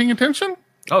you not paying attention?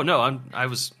 Oh no, I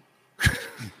was.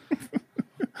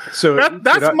 So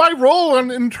that's my role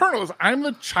on internals. I'm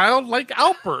the childlike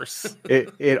outburst.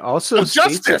 It also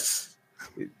justice.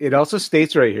 It also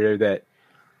states right here that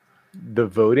the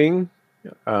voting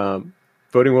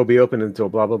will be open until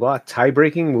blah blah blah. Tie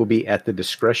breaking will be at the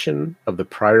discretion of the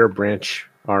prior branch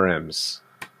RMs.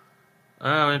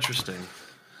 Oh, interesting.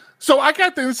 So I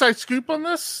got the inside scoop on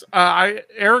this.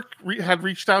 Eric had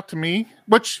reached out to me,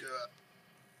 which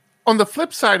on the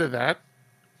flip side of that,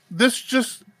 this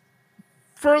just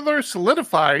further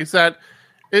solidifies that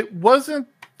it wasn't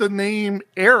the name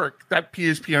Eric that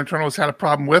PHP internals had a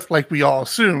problem with, like we all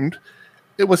assumed.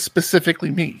 It was specifically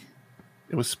me.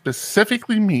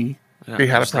 They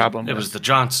had a problem with. It was the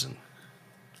Johnson.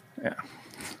 Yeah.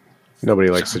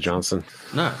 Nobody likes the Johnson.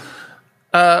 No.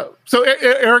 So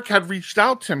Eric had reached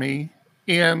out to me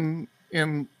and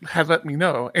had let me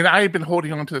know, and I had been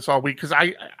holding on to this all week because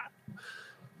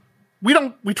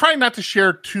we try not to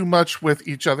share too much with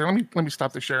each other. Let me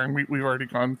stop the sharing. We've already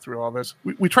gone through all this.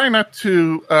 We try not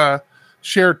to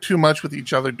share too much with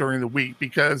each other during the week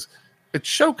because it's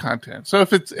show content. So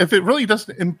if it really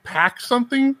doesn't impact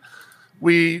something,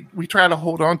 we try to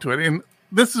hold on to it. And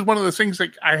this is one of those things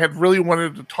that I had really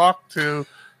wanted to talk to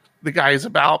the guys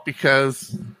about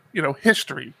because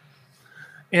history.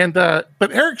 And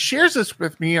but Eric shares this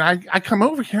with me, and I come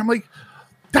over here. I'm like,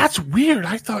 that's weird.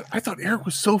 I thought Eric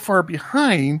was so far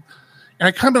behind, and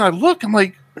I come and I look. I'm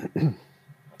like,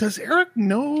 does Eric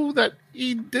know that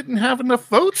he didn't have enough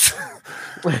votes?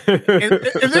 and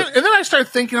then I start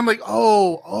thinking, I'm like,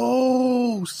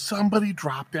 oh, somebody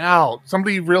dropped out.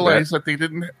 Somebody realized that they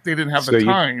didn't have the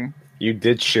time. You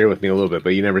did share with me a little bit,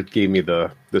 but you never gave me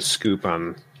the scoop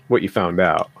on what you found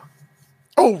out.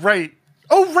 Oh right,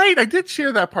 I did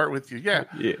share that part with you. Yeah.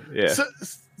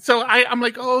 So I'm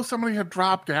like, somebody had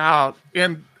dropped out,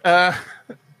 and I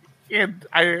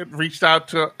had reached out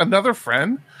to another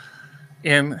friend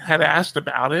and had asked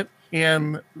about it,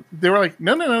 and they were like,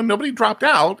 no, nobody dropped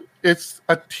out. It's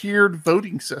a tiered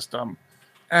voting system,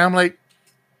 and I'm like,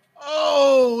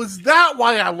 oh, is that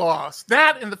why I lost?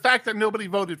 That and the fact that nobody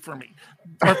voted for me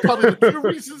are probably the two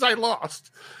reasons I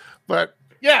lost. But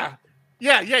yeah.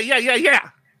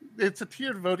 It's a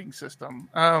tiered voting system.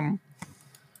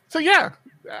 So yeah,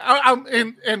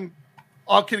 and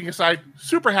all kidding aside,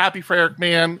 super happy for Eric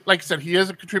Mann. Like I said, he is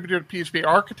a contributor to PHP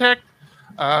Architect.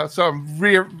 So I'm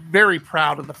very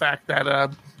proud of the fact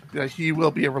that he will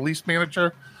be a release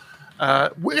manager.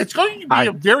 It's going to be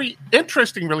a very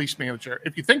interesting release manager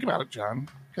if you think about it, John.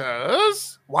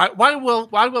 Because why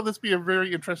will this be a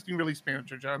very interesting release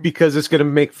manager, John? Because it's going to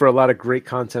make for a lot of great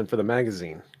content for the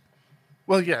magazine.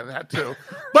 Well, yeah, that too.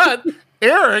 But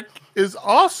Eric is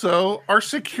also our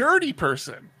security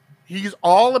person. He's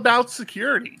all about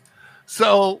security.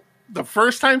 So the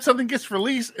first time something gets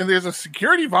released and there's a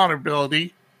security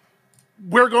vulnerability,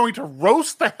 we're going to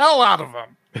roast the hell out of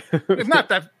him. It's not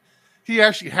that he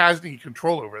actually has any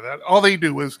control over that. All they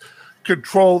do is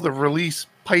control the release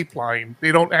pipeline.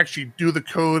 They don't actually do the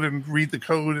code and read the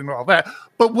code and all that.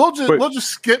 But we'll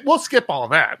skip all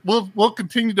that. We'll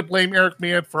continue to blame Eric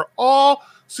Mann for all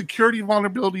security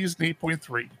vulnerabilities in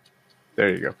 8.3. There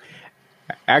you go.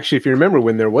 Actually, if you remember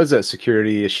when there was that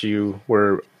security issue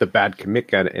where the bad commit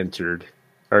got entered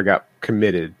or got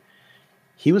committed,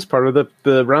 he was part of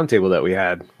the roundtable that we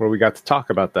had where we got to talk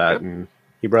about that, and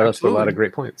he brought us a lot of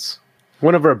great points.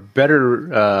 One of our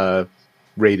better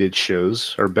rated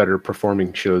shows or better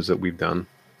performing shows that we've done.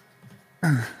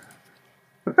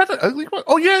 That's an ugly one.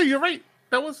 Oh yeah, you're right.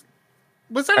 That was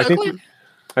that ugly?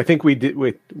 I think we did.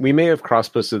 We may have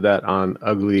cross-posted that on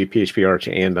Ugly PHP Arch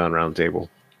and on Roundtable.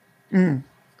 Mm.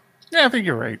 Yeah, I think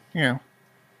you're right. Yeah,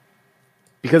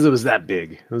 because it was that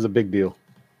big. It was a big deal.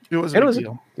 It was a big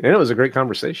deal, and it was a great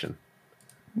conversation.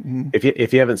 Mm-hmm.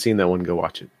 If you haven't seen that one, go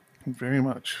watch it. Very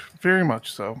much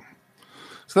so.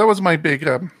 So that was my big.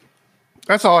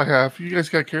 That's all I have. You guys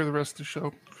got to carry the rest of the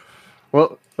show.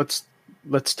 Well, let's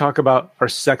talk about our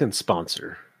second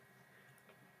sponsor,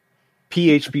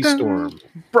 PHP Storm,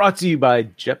 brought to you by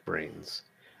JetBrains.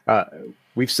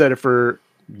 We've said it for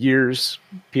years.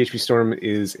 PHP Storm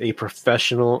is a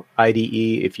professional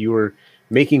IDE. If you are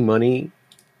making money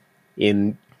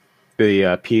in the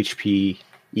PHP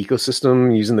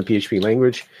ecosystem using the PHP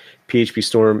language, PHP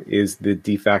Storm is the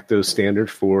de facto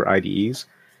standard for IDEs.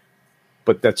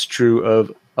 But that's true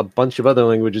of a bunch of other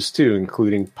languages too,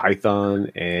 including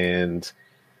Python and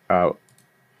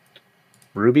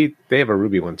Ruby. They have a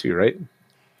Ruby one too, right?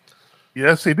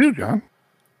 Yes, they do, John.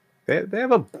 They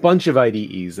have a bunch of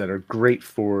IDEs that are great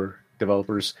for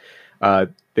developers.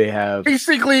 They have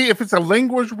basically, if it's a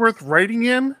language worth writing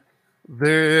in,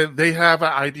 they have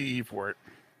an IDE for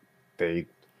it.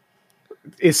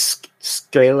 Is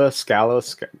Scala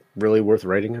really worth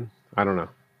writing in? I don't know.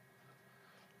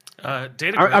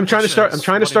 I'm trying to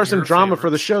start some drama for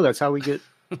the show. That's how we get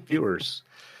viewers.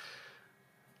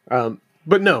 But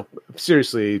no,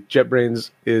 seriously, JetBrains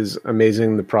is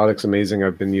amazing. The product's amazing.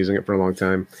 I've been using it for a long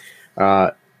time.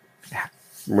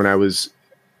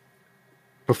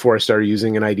 Before I started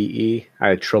using an IDE, I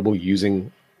had trouble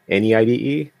using any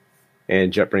IDE,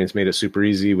 and JetBrains made it super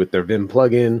easy with their Vim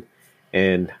plugin,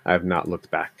 and I've not looked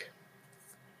back.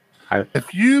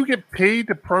 If you get paid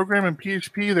to program in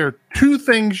PHP, there are two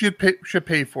things you should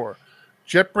pay for: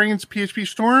 JetBrains PHP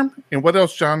Storm, and what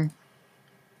else, John?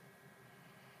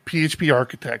 PHP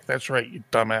Architect. That's right, you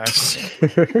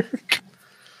dumbass.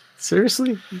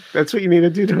 Seriously? That's what you need to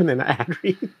do during an ad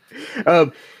read?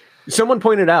 Someone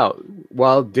pointed out,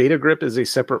 while DataGrip is a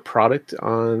separate product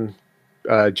on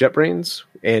JetBrains,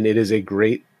 and it is a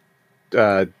great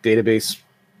database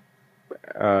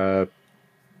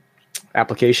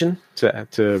application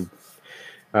to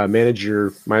manage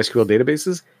your MySQL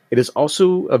databases, it is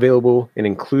also available and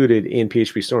included in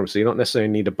PHP Storm, so you don't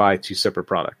necessarily need to buy two separate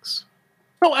products.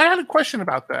 So I had a question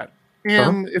about that.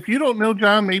 And if you don't know,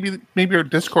 John, maybe our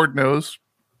Discord knows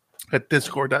at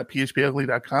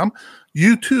discord.phpugly.com.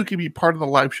 You too can be part of the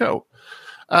live show.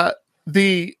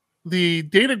 The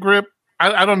DataGrip,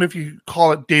 I don't know if you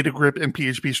call it DataGrip in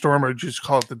PHP Storm or just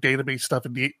call it the database stuff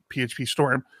in the PHP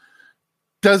Storm.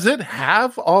 Does it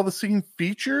have all the same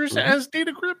features as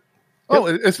DataGrip? Yep. Oh,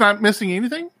 it's not missing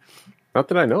anything? Not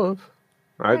that I know of.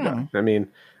 I mean,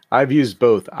 I've used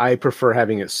both. I prefer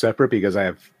having it separate because I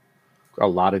have a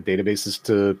lot of databases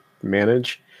to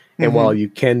manage. And while you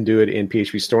can do it in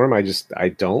PHP Storm, I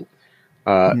don't.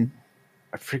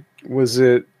 Was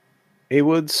it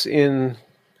A-Woods in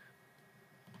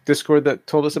Discord that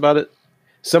told us about it?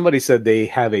 Somebody said they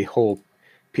have a whole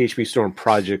PHP Storm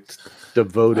project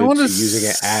devoted to using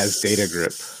it as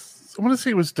DataGrip. I want to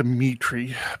say it was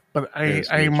Dimitri, but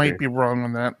I might be wrong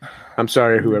on that. I'm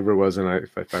sorry, whoever it was, and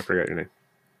if I forgot your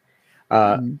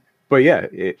name. But yeah,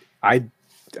 I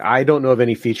don't know of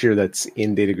any feature that's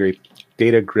in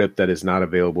DataGrip that is not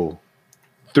available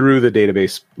through the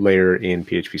database layer in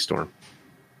PHP Storm.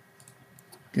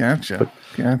 Gotcha.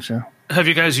 Have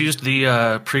you guys used the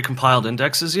precompiled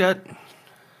indexes yet?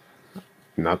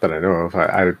 Not that I know of.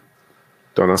 I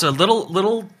don't know. It's a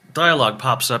little dialogue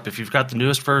pops up if you've got the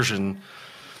newest version.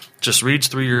 Just reads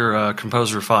through your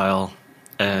composer file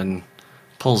and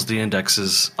pulls the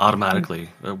indexes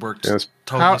automatically. It works Yes.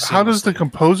 totally How does the seamlessly.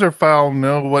 composer file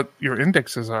know what your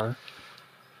indexes are?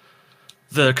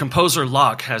 The composer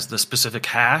lock has the specific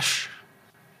hash,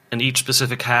 and each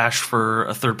specific hash for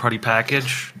a third-party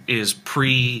package is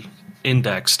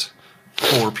pre-indexed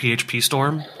for PHP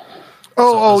Storm.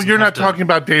 Oh, doesn't you're have not to- talking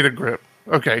about data grip.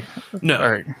 Okay. No.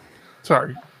 All right.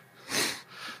 Sorry.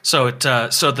 So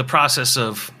the process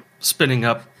of spinning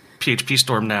up PHP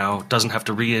Storm now doesn't have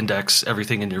to re-index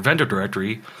everything in your vendor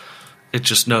directory. It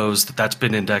just knows that that's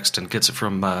been indexed and gets it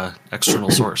from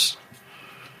external source.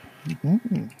 So it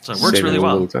works Saving really a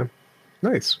well. little time.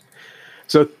 Nice.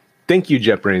 So thank you,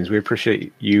 JetBrains. We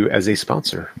appreciate you as a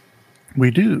sponsor. We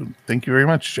do. Thank you very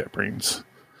much, JetBrains.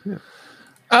 Yeah.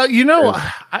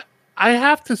 I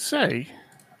have to say,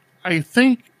 I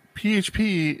think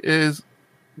PHP is.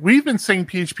 We've been saying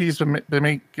PHP has been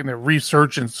making a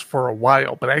resurgence for a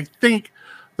while, but I think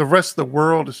the rest of the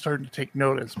world is starting to take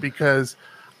notice because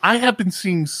I have been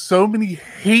seeing so many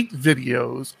hate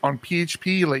videos on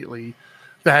PHP lately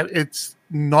that it's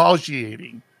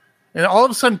nauseating. And all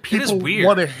of a sudden, people weird.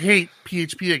 want to hate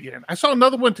PHP again. I saw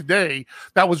another one today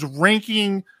that was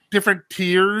ranking different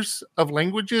tiers of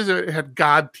languages. It had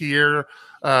God tier,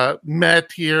 Meta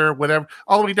tier, whatever,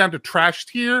 all the way down to trash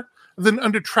tier. Then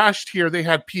under trash tier, they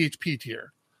had PHP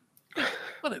tier.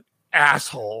 What an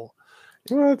asshole.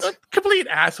 What? A complete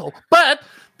asshole. But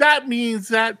that means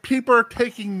that people are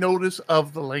taking notice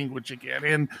of the language again.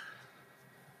 And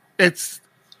it's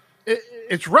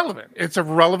relevant. It's a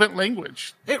relevant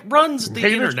language. It runs the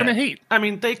Haters internet. gonna hate. I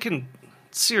mean, they can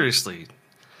seriously.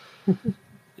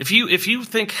 If you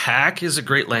think Hack is a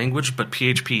great language, but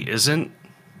PHP isn't,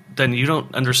 then you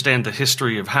don't understand the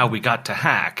history of how we got to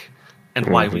Hack and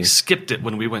why we skipped it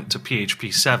when we went to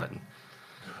PHP 7.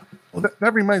 Well,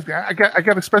 that reminds me. I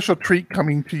got a special treat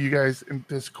coming to you guys in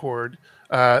Discord.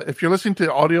 If you're listening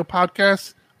to audio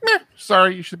podcasts,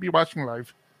 sorry, you should be watching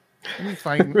live. Let me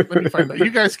find that.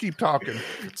 You guys keep talking.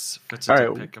 It's a All tip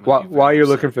right. pick. I'm gonna be While very you're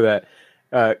upset. looking for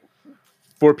that,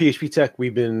 for PHP Tech,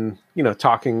 we've been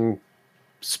talking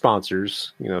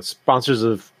sponsors. Sponsors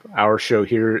of our show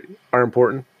here are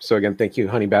important. So again, thank you,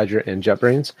 Honey Badger and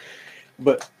JetBrains.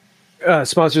 But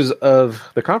sponsors of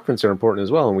the conference are important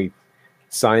as well, and we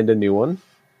signed a new one.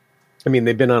 I mean,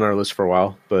 they've been on our list for a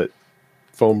while, but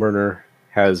Foam Burner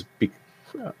has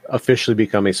officially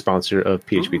become a sponsor of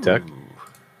PHP Tech.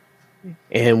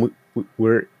 And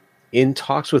we're in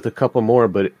talks with a couple more,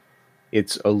 but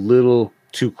it's a little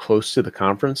too close to the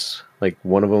conference. Like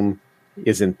one of them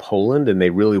is in Poland and they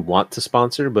really want to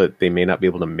sponsor, but they may not be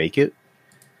able to make it.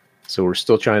 So we're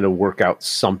still trying to work out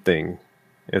something.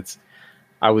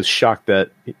 I was shocked that,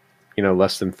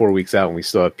 less than 4 weeks out and we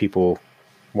still have people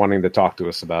wanting to talk to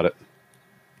us about it.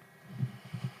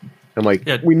 I'm like,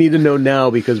 we need to know now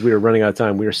because we are running out of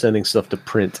time. We are sending stuff to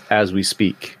print as we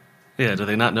speak. Yeah, do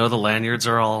they not know the lanyards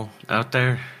are all out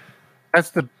there? That's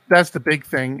the big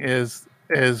thing is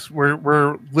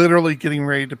we're literally getting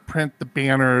ready to print the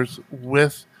banners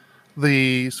with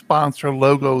the sponsor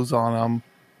logos on them,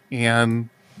 and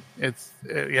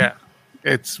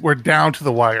we're down to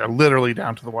the wire, literally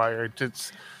down to the wire.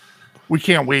 We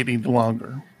can't wait any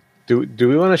longer. Do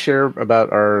we want to share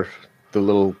about the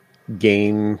little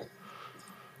game,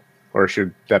 or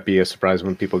should that be a surprise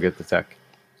when people get the tech?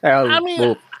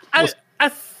 I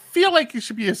feel like it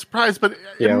should be a surprise, but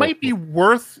it might be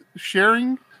worth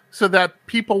sharing so that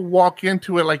people walk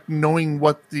into it like knowing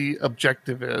what the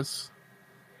objective is.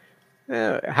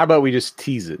 How about we just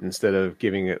tease it instead of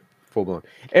giving it full blown?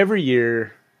 Every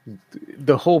year,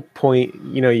 the whole point,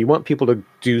 you want people to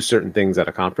do certain things at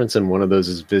a conference, and one of those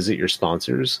is visit your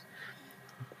sponsors.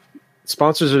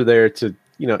 Sponsors are there to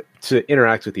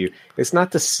interact with you. It's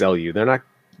not to sell you. They're not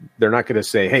going to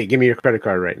say, "Hey, give me your credit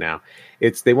card right now."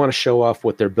 They want to show off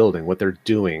what they're building, what they're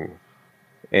doing.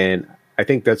 And I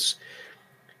think that's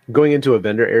going into a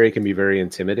vendor area can be very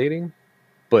intimidating,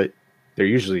 but they're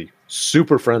usually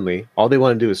super friendly. All they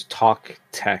want to do is talk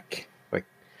tech, like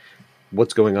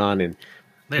what's going on. And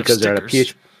because they're at a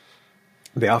PHP,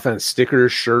 they often have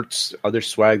stickers, shirts, other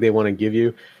swag they want to give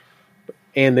you,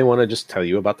 and they want to just tell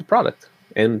you about the product.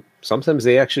 And sometimes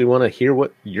they actually want to hear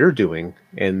what you're doing.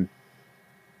 And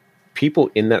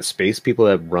people in that space, people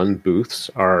that run booths,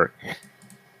 are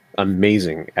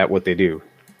amazing at what they do,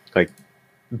 like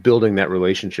building that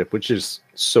relationship, which is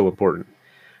so important.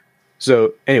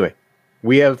 So anyway,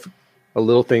 we have a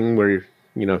little thing where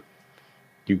you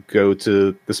go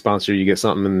to the sponsor, you get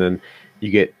something, and then you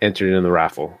get entered in the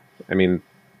raffle. I mean,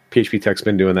 PHP Tech's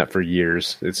been doing that for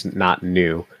years. It's not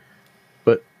new,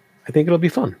 but I think it'll be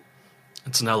fun.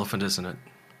 It's an elephant, isn't it?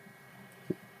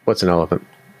 What's an elephant?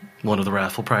 One of the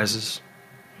raffle prizes.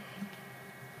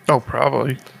 Oh,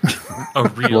 probably. A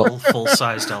real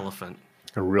full-sized elephant.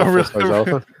 A real full-size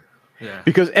elephant. Yeah.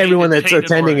 Because everyone that's Painted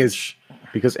attending orange.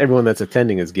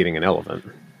 is getting an elephant.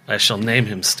 I shall name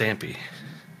him Stampy.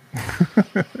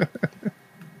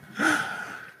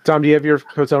 Tom, do you have your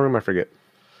hotel room? I forget.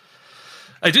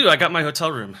 I do. I got my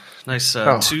hotel room. Nice.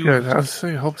 Good.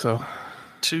 I hope so.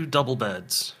 2 double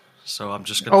beds. So I'm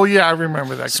just going to Oh, yeah, I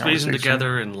remember that squeeze them conversation.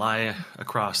 together and lie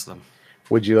across them.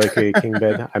 Would you like a king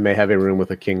bed? I may have a room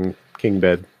with a king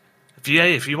bed.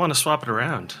 If you want to swap it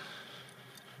around.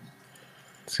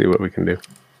 See what we can do.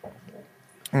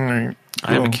 All right.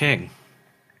 I am a Cool. king.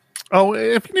 Oh,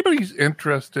 if anybody's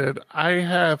interested, I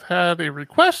have had a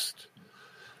request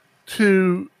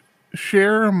to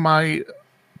share my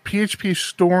PHP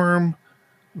Storm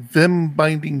Vim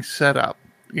binding setup,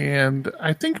 and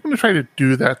I think I'm going to try to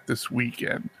do that this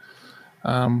weekend.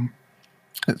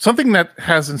 It's something that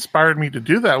has inspired me to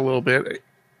do that a little bit,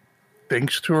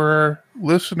 thanks to our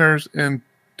listeners in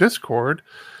Discord.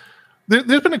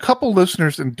 There's been a couple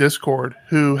listeners in Discord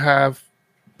who have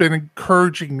been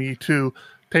encouraging me to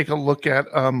take a look at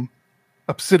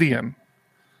Obsidian.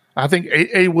 I think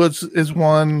A Woods is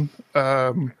one.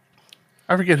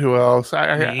 I forget who else.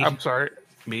 I'm sorry.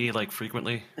 Me, like,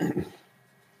 frequently?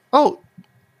 Oh,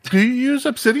 do you use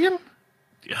Obsidian?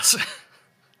 Yes.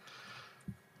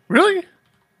 Really?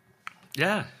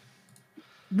 Yeah.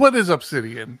 What is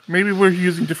Obsidian? Maybe we're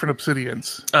using different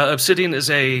Obsidians. Obsidian is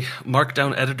a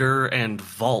Markdown editor and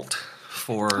vault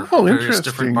for Oh, various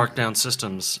different interesting. Markdown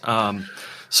systems.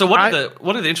 So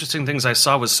one of the interesting things I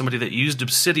saw was somebody that used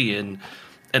Obsidian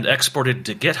and exported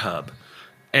to GitHub.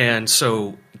 And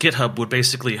so GitHub would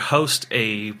basically host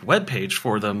a web page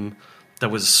for them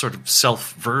that was sort of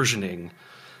self-versioning,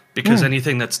 because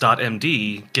anything that's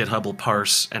 .md, GitHub will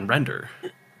parse and render.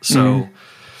 So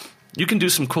you can do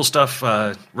some cool stuff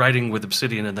writing with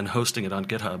Obsidian and then hosting it on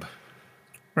GitHub.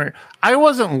 Right. I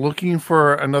wasn't looking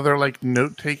for another like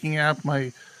note-taking app.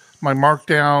 My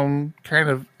Markdown kind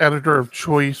of editor of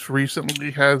choice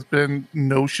recently has been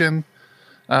Notion.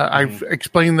 I've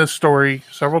explained this story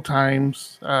several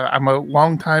times. I'm a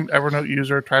long-time Evernote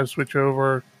user, try to switch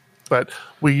over, but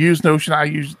we use Notion. I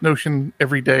use Notion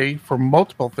every day for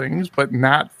multiple things, but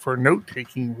not for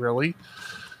note-taking, really.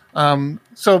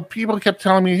 So people kept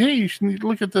telling me, hey, you should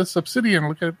look at this Obsidian,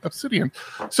 look at Obsidian.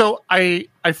 So I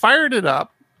fired it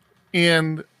up,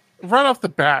 and right off the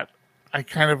bat,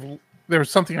 there was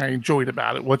something I enjoyed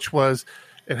about it, which was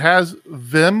it has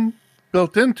Vim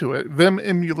built into it, Vim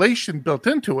emulation built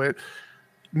into it.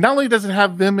 Not only does it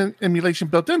have Vim emulation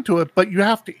built into it, but you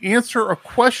have to answer a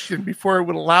question before it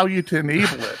would allow you to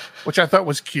enable it, which I thought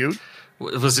was cute.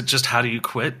 Was it just how do you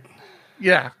quit?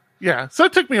 Yeah. So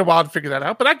it took me a while to figure that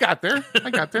out, but I got there.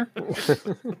 It's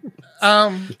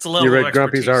a level You of read Grumpy's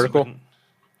expertise, article? but-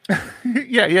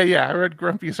 Yeah. I read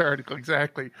Grumpy's article,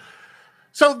 exactly.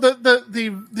 So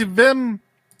the Vim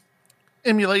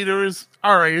emulator is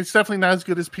all right. It's definitely not as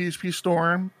good as PHP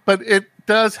Storm, but it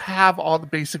does have all the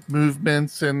basic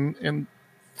movements and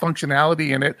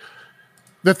functionality in it.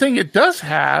 The thing it does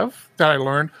have that I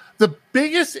learned, the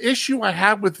biggest issue I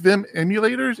have with Vim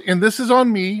emulators, and this is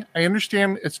on me, I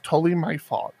understand it's totally my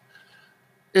fault,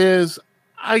 is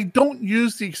I don't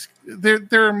use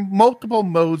there are multiple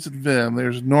modes in Vim.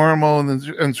 There's normal and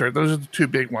insert. Those are the two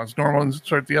big ones. Normal and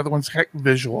insert. The other one's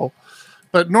visual.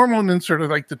 But normal and insert are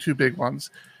like the two big ones.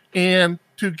 And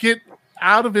to get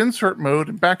out of insert mode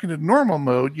and back into normal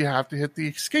mode, you have to hit the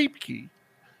escape key.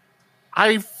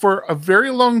 I, for a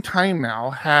very long time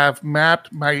now, have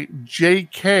mapped my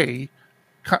JK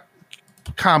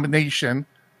combination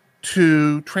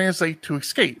to translate to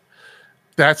escape.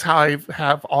 That's how I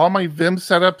have all my Vim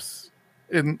setups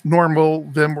in normal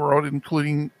Vim world,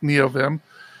 including NeoVim.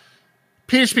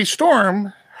 PHP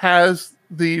Storm has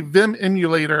the Vim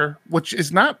emulator, which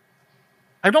is not,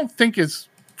 I don't think is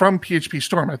from PHP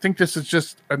Storm. I think this is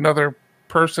just another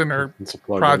person or It's a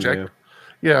plugin, project.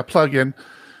 Yeah, plugin.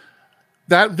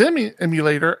 That Vim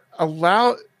emulator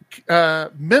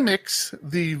mimics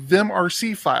the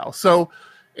vimrc file. So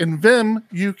in Vim,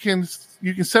 you can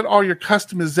set all your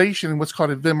customization in what's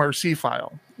called a vimrc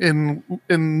file. In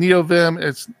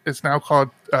NeoVim, it's now called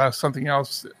something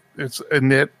else. It's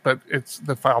init, but it's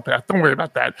the file path. Don't worry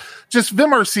about that. Just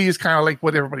vimrc is kind of like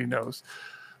what everybody knows.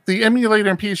 The emulator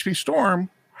in PHP Storm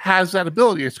has that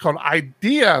ability. It's called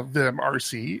Idea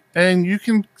vimrc, and you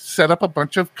can set up a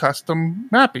bunch of custom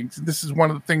mappings. This is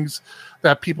one of the things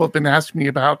that people have been asking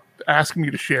me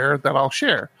to share, that I'll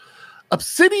share.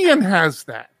 Obsidian has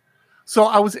that. So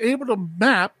I was able to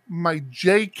map my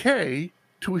JK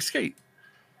to escape.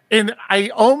 And I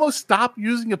almost stopped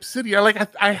using Obsidian.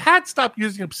 I had stopped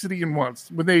using Obsidian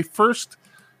once when they first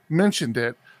mentioned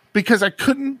it because I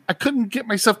couldn't get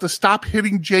myself to stop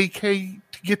hitting JK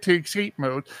to get to escape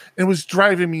mode, and it was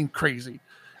driving me crazy.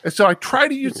 And so I tried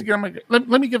to use it again. I'm like, let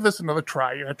me give this another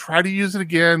try. And I try to use it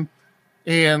again,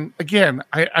 and again,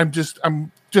 I'm just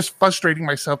frustrating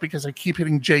myself because I keep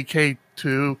hitting JK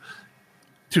to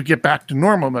get back to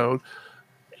normal mode.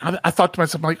 I thought to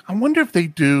myself, like, I wonder if they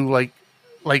do like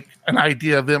an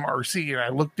idea of MRC, and I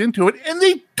looked into it, and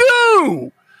they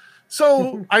do.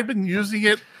 So I've been using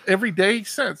it every day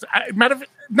since. Not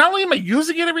only am I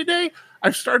using it every day,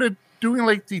 I've started doing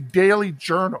like the daily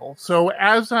journal. So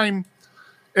as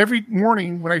every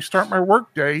morning when I start my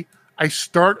work day, I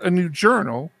start a new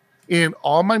journal, and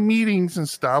all my meetings and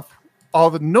stuff, all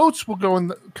the notes will go in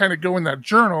that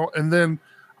journal, and then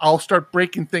I'll start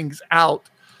breaking things out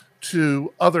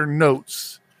to other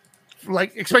notes,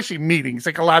 like especially meetings.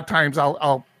 Like a lot of times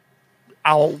I'll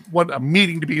want a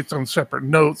meeting to be its own separate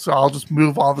note, so I'll just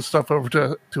move all the stuff over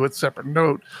to its separate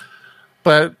note.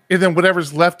 And then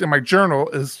whatever's left in my journal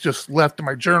is just left in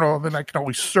my journal, and then I can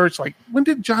always search, like, when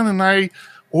did John and I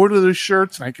order those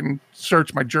shirts? And I can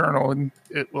search my journal, and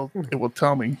it will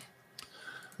tell me.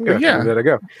 Yeah, there I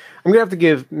go. I'm gonna have to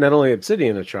give not only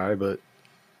Obsidian a try, but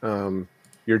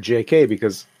your JK,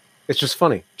 because it's just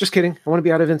funny. Just kidding. I want to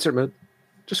be out of insert mode.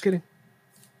 Just kidding.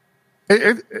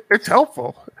 It's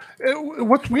helpful.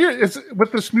 What's weird is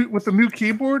with the new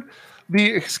keyboard,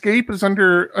 the escape is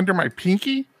under my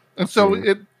pinky, and so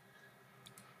it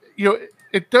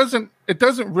doesn't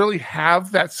really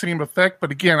have that same effect.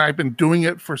 But again, I've been doing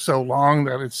it for so long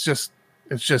that it's just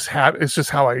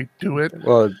how I do it.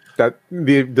 Well, that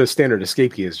the standard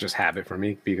escape key is just habit for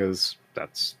me, because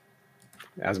that's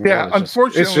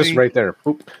unfortunately it's just right there.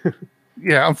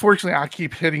 Yeah, unfortunately, I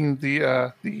keep hitting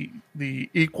the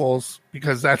equals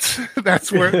because that's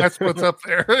what's up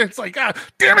there. It's like,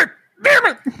 damn it.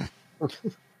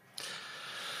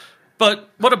 But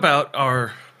what about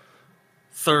our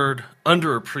third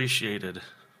underappreciated,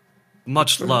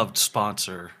 much loved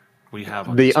sponsor we have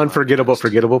on the unforgettable, podcast?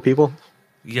 Forgettable people?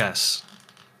 Yes.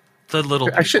 The little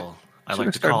people, I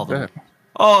like to call them. That.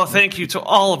 Oh, thank you to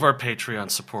all of our Patreon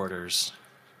supporters.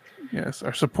 Yes,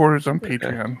 our supporters on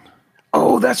Patreon.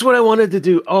 Oh, that's what I wanted to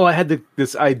do. Oh, I had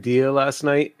this idea last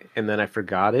night, and then I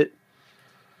forgot it.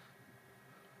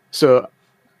 So,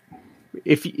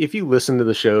 if you listen to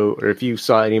the show, or if you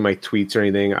saw any of my tweets or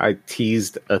anything, I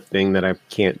teased a thing that I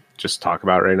can't just talk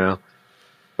about right now.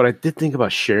 But I did think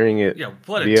about sharing it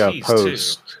via a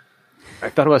post. Too. I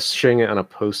thought about sharing it on a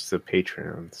post to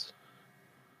Patreons.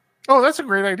 Oh, that's a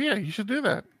great idea. You should do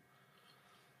that.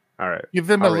 All right. Give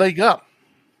them a leg up.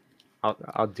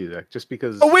 I'll do that just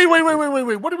because. Oh, wait.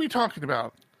 What are we talking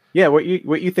about? Yeah, what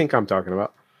you think I'm talking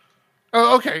about?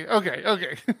 Oh, okay.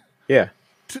 Yeah.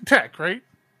 Tech, right?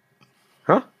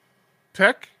 Huh?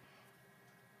 Tech?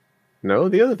 No,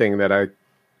 the other thing that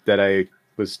I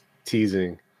was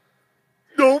teasing.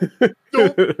 Nope.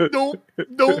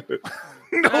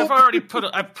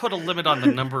 I've put a limit on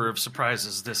the number of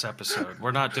surprises this episode.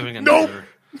 We're not doing another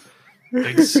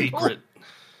big secret.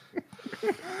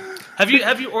 Have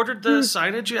you ordered the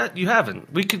signage yet? You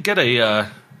haven't. We could get a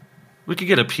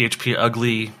PHP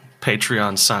Ugly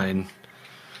Patreon sign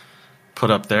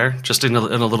put up there, just in a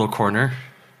little corner.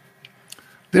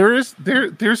 There's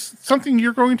something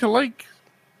you're going to like,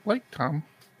 Tom.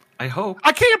 I hope.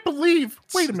 I can't believe.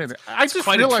 Wait a minute. I just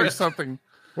realized something.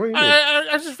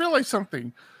 I just realized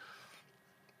something.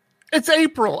 It's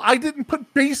April. I didn't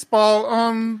put baseball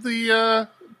on the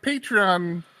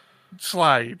Patreon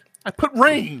slide. I put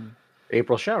rain.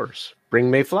 April showers.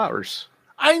 Bring May flowers.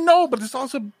 I know, but it's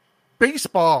also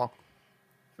baseball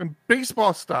and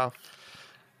baseball stuff.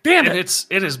 Damn it!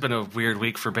 It has been a weird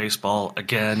week for baseball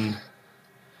again.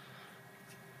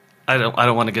 I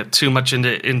don't want to get too much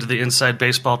into the inside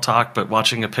baseball talk, but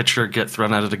watching a pitcher get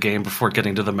thrown out of the game before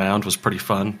getting to the mound was pretty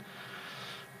fun.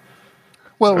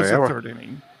 Well, it was the third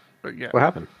inning, but yeah. What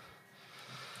happened?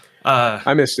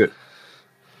 I missed it.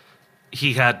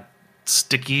 He had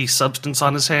sticky substance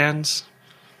on his hands,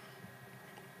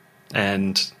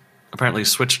 and apparently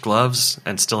switched gloves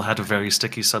and still had a very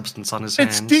sticky substance on his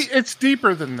hands. It's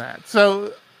deeper than that.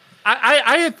 So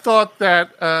I had thought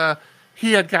that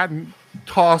he had gotten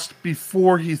tossed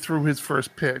before he threw his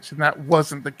first pitch, and that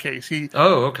wasn't the case. He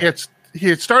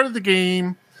had started the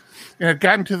game and had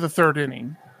gotten to the third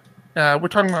inning. We're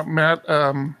talking about Matt,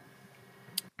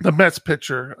 the Mets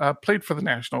pitcher, played for the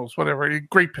Nationals, whatever, a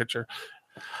great pitcher.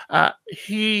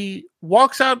 He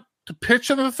walks out to pitch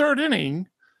in the third inning,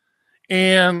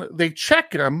 and they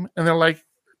check him, and they're like,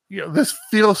 this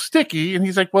feels sticky. And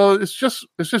he's like, well, it's just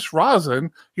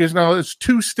rosin. He goes, no, it's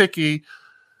too sticky.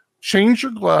 change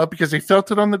your glove, because they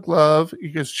felt it on the glove. He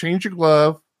goes, change your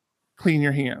glove, clean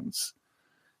your hands.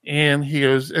 And he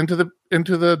goes into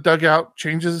the dugout,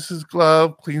 changes his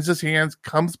glove, cleans his hands,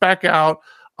 comes back out.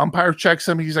 Umpire checks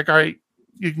him. He's like, all right,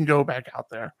 you can go back out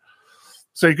there.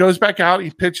 So he goes back out.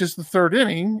 He pitches the third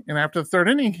inning. And after the third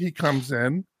inning, he comes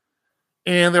in.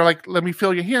 And they're like, let me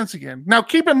feel your hands again. Now,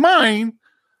 keep in mind,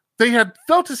 they had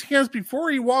felt his hands before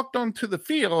he walked onto the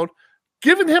field,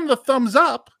 given him the thumbs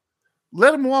up,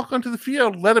 let him walk onto the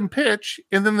field, let him pitch,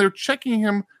 and then they're checking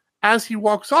him as he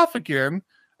walks off again.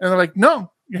 And they're like,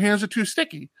 no, your hands are too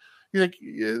sticky. He's like,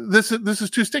 this is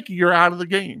too sticky. You're out of the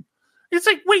game. It's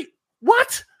like, wait,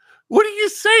 what? What are you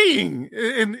saying?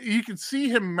 And you can see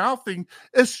him mouthing,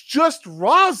 it's just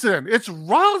rosin. It's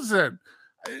rosin.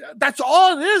 That's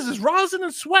all it is rosin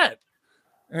and sweat.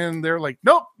 And they're like,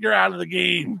 nope, you're out of the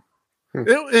game.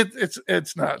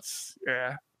 It's nuts.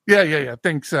 Yeah.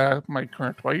 Thanks, my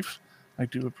current wife. I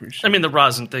do appreciate it. I mean, the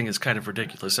rosin thing is kind of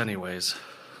ridiculous anyways.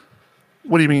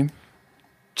 What do you mean?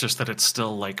 Just that it's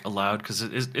still like allowed, because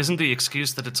isn't the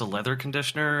excuse that it's a leather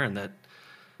conditioner and that...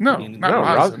 No, not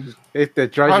rosin. It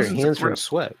dries your hands from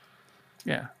sweat.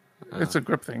 Yeah, it's a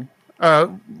grip thing.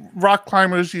 Rock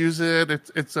climbers use it.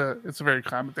 It's a very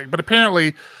common thing. But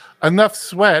apparently, enough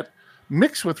sweat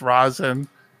mixed with rosin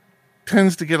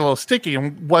tends to get a little sticky.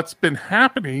 And what's been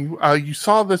happening, you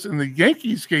saw this in the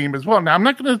Yankees game as well. Now, I'm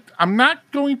not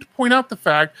going to point out the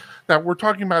fact that we're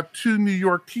talking about two New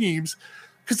York teams,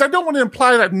 because I don't want to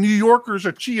imply that New Yorkers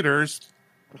are cheaters.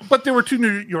 But there were two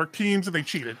New York teams and they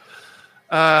cheated.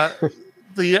 Another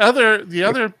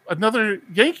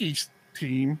Yankees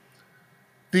team,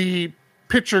 the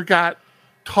pitcher got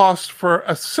tossed for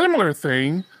a similar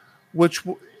thing, which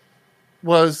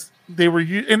was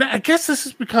and I guess this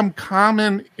has become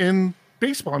common in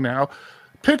baseball now.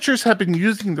 Pitchers have been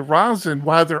using the rosin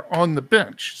while they're on the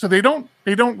bench, so they don't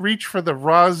reach for the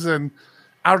rosin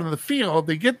out of the field.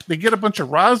 They get a bunch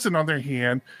of rosin on their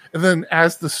hand, and then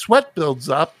as the sweat builds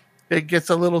up, it gets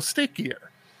a little stickier.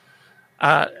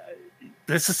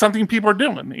 This is something people are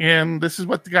doing, and this is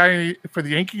what the guy for the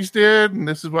Yankees did, and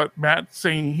this is what Matt's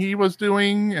saying he was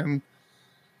doing, and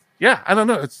yeah, I don't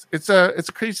know. It's a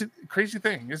crazy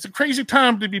thing. It's a crazy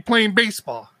time to be playing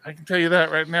baseball. I can tell you that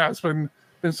right now. It's been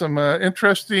some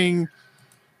interesting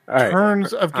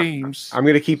turns of games. I'm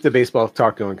going to keep the baseball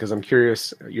talk going because I'm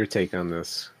curious your take on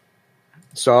this.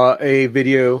 Saw a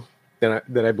video that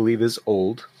I believe is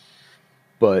old,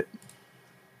 but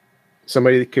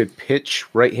somebody that could pitch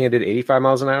right-handed 85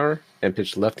 miles an hour and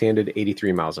pitch left-handed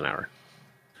 83 miles an hour.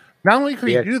 Not only could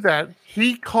he do that,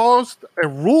 he caused a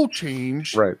rule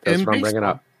change. Right, that's what I'm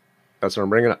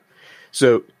bringing up.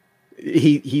 So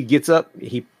he gets up,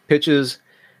 he pitches,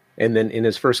 and then in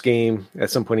his first game,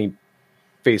 at some point he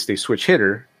faced a switch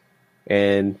hitter,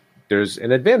 and there's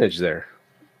an advantage there,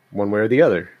 one way or the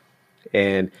other.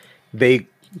 And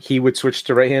he would switch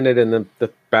to right-handed, and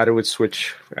the batter would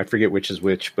switch. I forget which is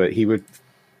which, but he would,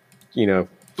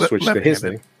 switch to his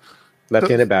thing,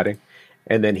 left-handed batting,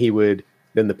 and then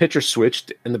then the pitcher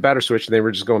switched and the batter switched, and they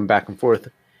were just going back and forth.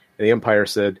 And the umpire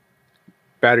said,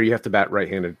 "Batter, you have to bat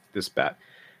right-handed this bat."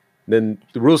 Then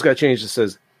the rules got changed. It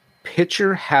says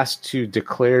pitcher has to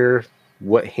declare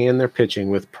what hand they're pitching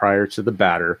with prior to the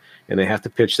batter, and they have to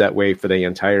pitch that way for the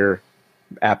entire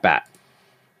at bat.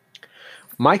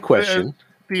 My question.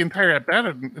 The entire at-bat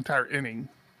or the entire inning?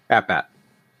 At-bat.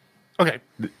 Okay.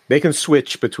 They can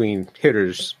switch between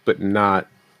hitters, but not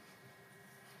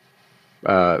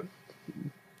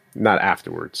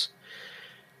afterwards.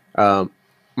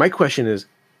 My question is,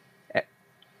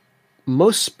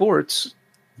 most sports,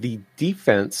 the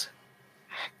defense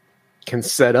can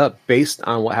set up based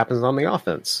on what happens on the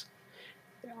offense.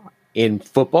 In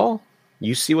football,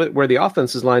 you see where the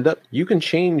offense is lined up. You can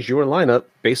change your lineup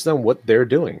based on what they're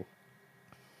doing.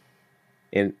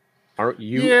 And aren't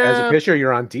you, as a pitcher,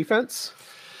 you're on defense?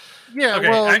 Yeah, okay,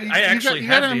 well, I actually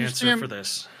have the answer for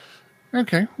this.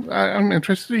 Okay, I'm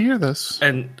interested to hear this.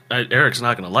 And Eric's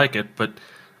not going to like it, but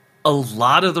a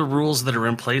lot of the rules that are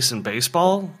in place in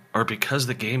baseball are because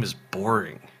the game is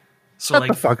boring. So Shut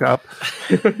the fuck up.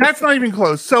 That's not even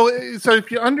close. So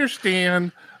if you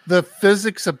understand the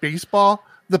physics of baseball,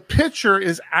 the pitcher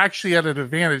is actually at an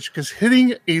advantage because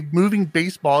hitting a moving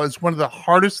baseball is one of the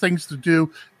hardest things to do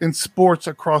in sports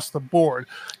across the board.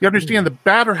 You understand the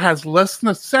batter has less than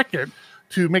a second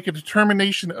to make a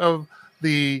determination of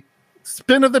the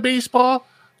spin of the baseball,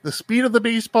 the speed of the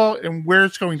baseball, and where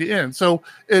it's going to end. So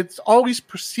it's always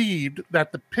perceived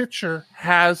that the pitcher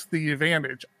has the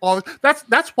advantage.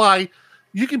 That's why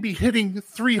you can be hitting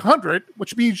 300,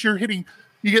 which means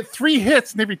you get 3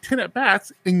 hits in every 10 at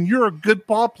bats, and you're a good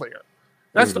ball player.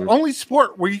 That's the only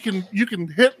sport where you can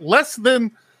hit less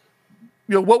than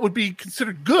what would be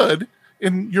considered good,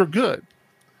 and you're good.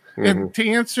 And to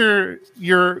answer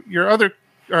your other,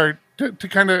 or to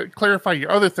kind of clarify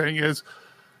your other thing, is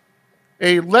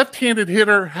a left-handed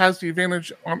hitter has the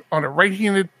advantage on a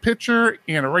right-handed pitcher,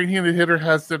 and a right-handed hitter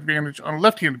has the advantage on a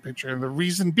left-handed pitcher. And the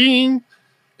reason being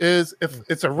is if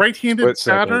it's a right-handed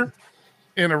batter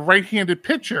and a right-handed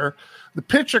pitcher, the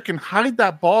pitcher can hide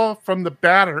that ball from the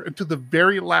batter until the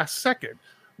very last second.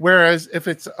 Whereas if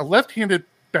it's a left-handed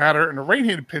batter and a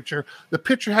right-handed pitcher, the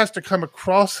pitcher has to come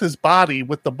across his body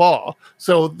with the ball.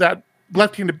 So that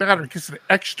left-handed batter gets an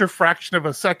extra fraction of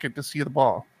a second to see the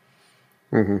ball.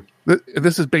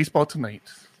 This is baseball tonight.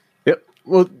 Yep.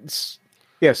 Well,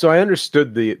 yeah. So I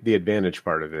understood the advantage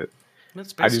part of it.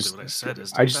 That's basically what I said.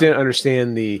 I just didn't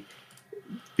understand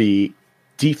the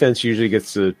defense usually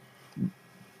gets to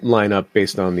line up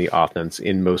based on the offense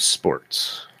in most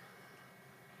sports.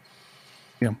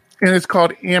 Yeah, and it's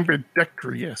called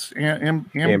ambidextrous.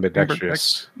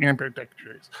 Ambidextrous.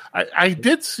 Ambidextrous. I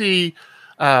did see.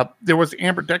 There was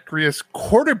ambidextrous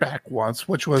quarterback once,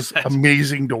 which was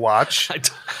amazing to watch.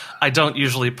 I don't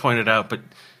usually point it out, but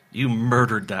you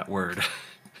murdered that word.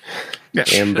 Yeah.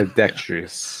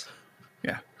 Ambidextrous.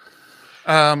 Yeah.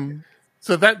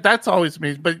 So that's always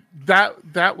amazing. But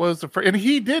that was the first, and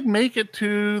he did make it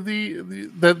to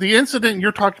the incident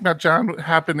you're talking about, John,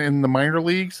 happened in the minor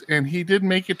leagues, and he did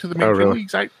make it to the major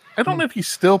leagues. I don't know if he's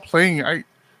still playing. I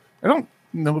don't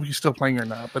know if he's still playing or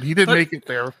not, but he did make it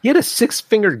there. He had a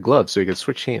 6-fingered glove so he could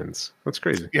switch hands. That's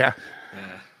crazy. Yeah.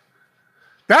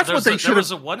 That's what they should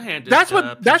have. A one-handed. That's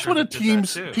what a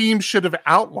team should have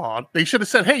outlawed. They should have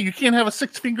said, "Hey, you can't have a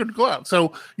 6-fingered glove.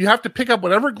 So you have to pick up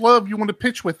whatever glove you want to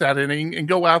pitch with that inning and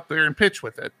go out there and pitch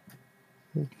with it."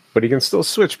 But he can still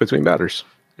switch between batters.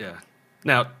 Yeah.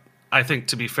 Now, I think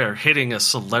to be fair, hitting a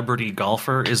celebrity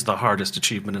golfer is the hardest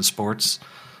achievement in sports.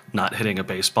 Not hitting a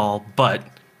baseball, but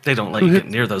they don't let you get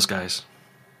near those guys.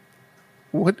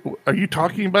 What are you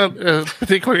talking about? A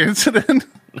particular incident?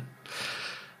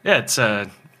 Yeah, it's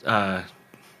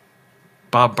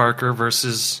Bob Barker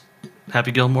versus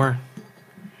Happy Gilmore.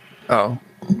 Oh,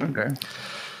 okay.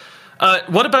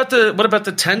 What about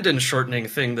the tendon shortening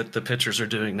thing that the pitchers are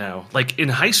doing now? Like in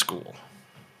high school,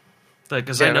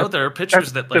 because I know there are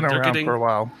pitchers that like they're getting for a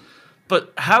while.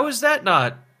 But how is that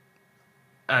not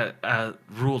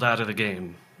ruled out of the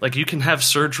game? Like you can have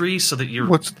surgery so that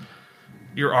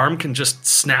your arm can just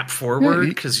snap forward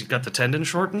because you got the tendon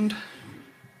shortened.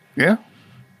 Yeah.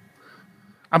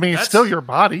 I mean, it's still your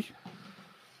body.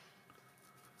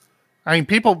 I mean,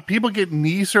 people get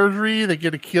knee surgery, they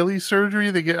get Achilles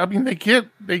surgery, they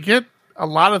get a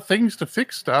lot of things to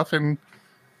fix stuff, and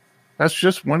that's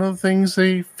just one of the things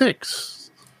they fix.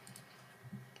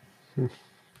 All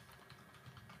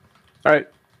right,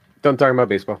 done talking about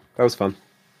baseball. That was fun.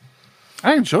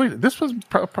 I enjoyed it.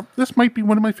 This might be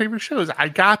one of my favorite shows. I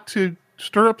got to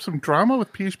stir up some drama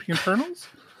with PHP internals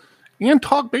and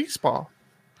talk baseball.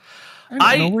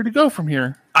 I don't know where to go from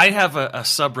here. I have a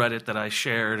subreddit that I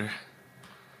shared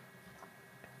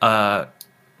that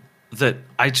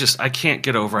I can't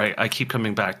get over. I keep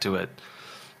coming back to it.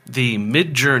 The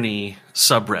Midjourney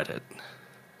subreddit.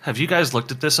 Have you guys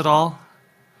looked at this at all?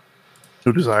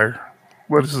 No desire.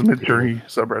 What is the Midjourney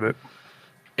subreddit?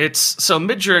 So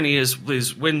Midjourney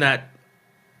is when that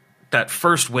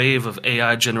first wave of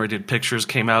AI generated pictures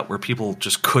came out where people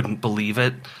just couldn't believe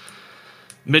it.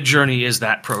 Midjourney is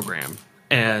that program,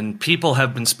 and people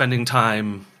have been spending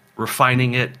time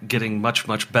refining it, getting much,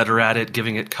 much better at it,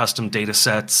 giving it custom data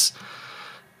sets,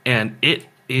 and it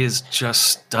is just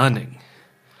stunning.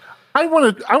 I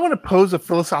want to pose a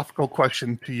philosophical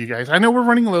question to you guys. I know we're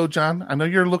running low, John. I know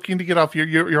you're looking to get off.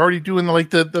 You're already doing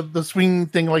the swing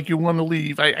thing, like you want to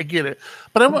leave. I get it,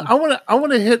 but I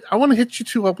want to hit you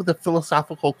two up with a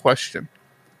philosophical question.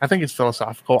 I think it's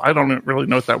philosophical. I don't really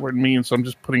know what that word means, so I'm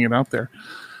just putting it out there.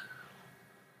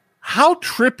 How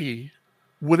trippy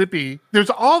would it be? There's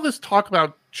all this talk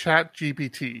about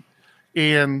ChatGPT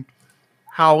and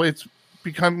how it's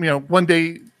become, one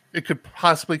day it could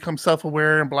possibly become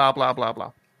self-aware and blah, blah, blah,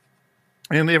 blah.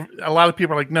 And a lot of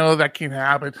people are like, no, that can't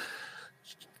happen.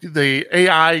 The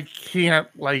AI can't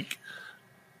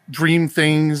dream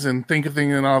things and think of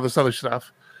things and all this other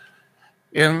stuff.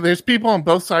 And there's people on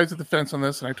both sides of the fence on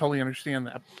this, and I totally understand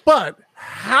that. But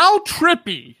how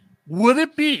trippy would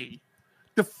it be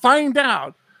to find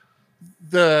out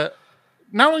not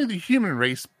only the human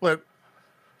race, but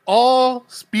all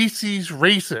species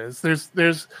races? There's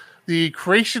the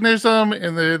creationism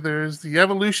and there's the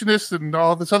evolutionists and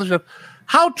all this other stuff.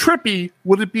 How trippy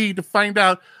would it be to find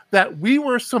out that we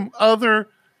were some other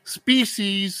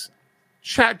species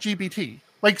ChatGPT.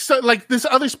 Like this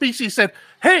other species said,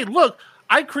 "Hey, look,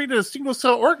 I created a single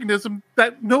cell organism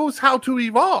that knows how to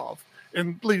evolve."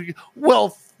 And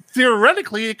well,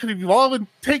 theoretically, it could evolve and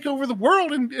take over the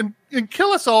world and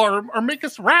kill us all or make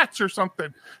us rats or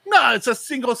something. No, it's a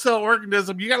single cell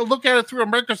organism. You got to look at it through a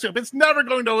microscope. It's never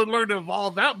going to learn to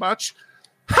evolve that much.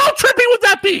 How trippy would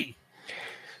that be?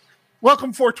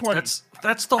 Welcome 420.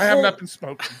 That's the I have not been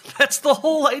smoking. That's the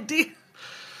whole idea.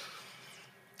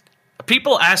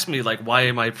 People ask me like, why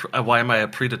am I a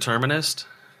predeterminist?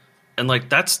 And like,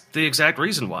 that's the exact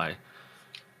reason why.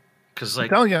 Because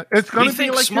like, I'm telling you, it's going to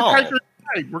be like small.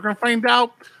 We're going to find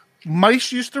out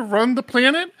mice used to run the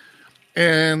planet,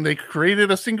 and they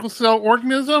created a single cell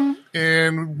organism,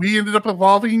 and we ended up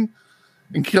evolving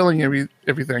and killing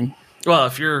everything. Well,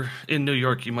 if you're in New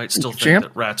York, you might still think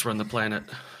that rats run the planet.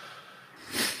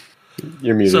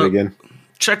 You're muted again.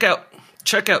 Check out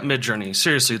Midjourney.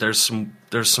 Seriously, there's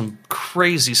some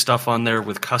crazy stuff on there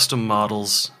with custom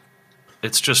models.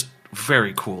 It's just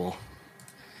very cool.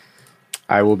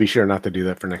 I will be sure not to do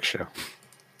that for next show.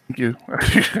 Thank you.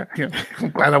 I'm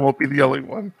glad I won't be the only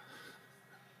one.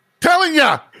 Telling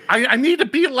ya, I need to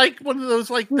be like one of those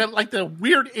like the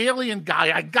weird alien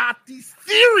guy. I got these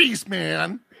theories,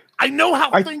 man. I know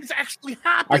how things actually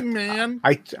happen, man.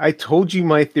 I told you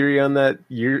my theory on that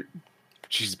year.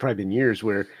 She's probably been years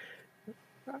where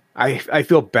I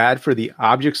feel bad for the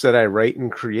objects that I write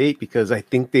and create because I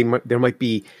think there might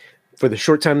be, for the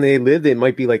short time they live, it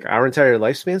might be like our entire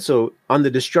lifespan. So on the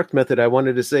destruct method, I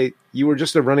wanted to say you were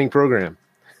just a running program.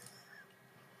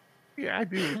 Yeah, I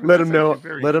do. Let them know.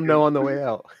 Let them know on the way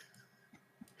out.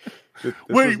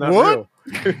 Wait, what?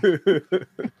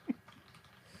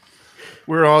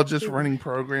 We're all just running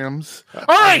programs. All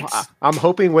right. I'm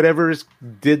hoping whatever's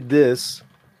did this,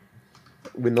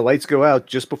 when the lights go out,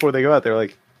 just before they go out, they're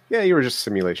like, "Yeah, you were just a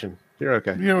simulation. You're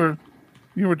okay." You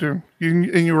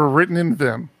were written in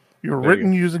Vim. You were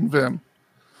written using Vim.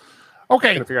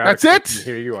 Okay, that's it.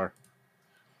 Here you are.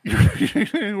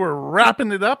 We're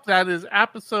wrapping it up. That is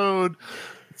episode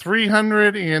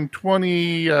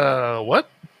 320. What?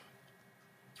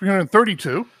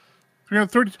 332.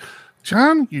 332.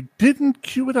 John, you didn't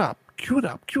cue it up. Cue it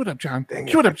up, John.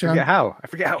 Cue it up, John. I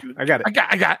forget how. I got it. I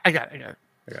got it.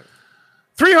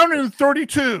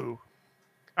 332.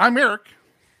 I'm Eric.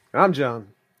 I'm John.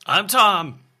 I'm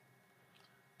Tom.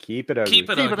 Keep it ugly. Keep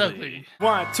it ugly.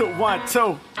 1, 2, 1,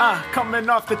 2. Coming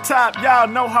off the top, y'all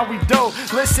know how we do.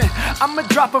 Listen, I'ma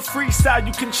drop a freestyle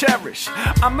you can cherish.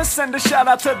 I'ma send a shout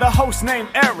out to the host named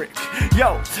Eric.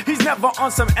 Yo, he's never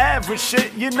on some average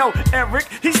shit. You know Eric,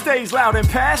 he stays loud and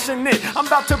passionate. I'm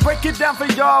about to break it down for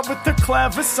y'all with the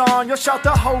clever song. Yo, shout the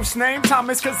host named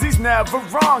Thomas, cause he's never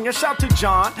wrong. Yo, shout to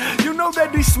John. You know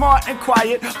that he's smart and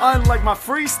quiet, unlike my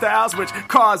freestyles, which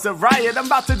cause a riot. I'm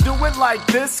about to do it like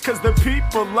this, cause the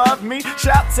people love me.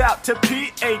 Shouts out to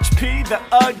PHP, the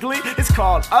ugly. It's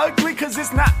called ugly cause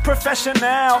it's not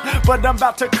professional, but I'm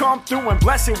about to come through and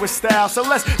bless it with style. So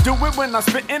let's do it when I'm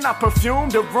spitting, I perfume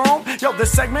the room. Yo, the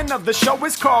segment of the show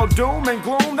is called Doom and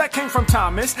Gloom. That came from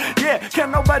Thomas. Yeah,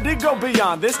 can nobody go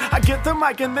beyond this? I get the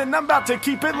mic and then I'm about to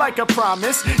keep it like a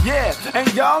promise. Yeah,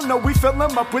 and y'all know we fill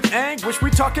them up with anguish. We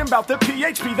talking about the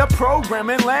PHP, the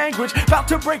programming language. About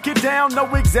to break it down,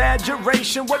 no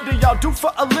exaggeration. What do y'all do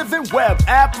for a living? Web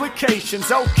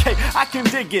applications. Okay, I can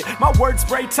dig it. My words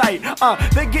spray tight.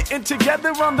 They getting together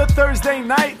on the Thursday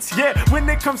nights. Yeah, when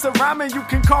it comes to rhyming, you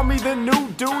can call me the new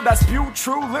dude. I spew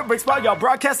true lyrics while y'all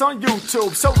broadcast on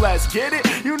YouTube. So let's get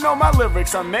it. You know my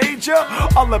lyrics are major.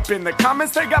 All up in the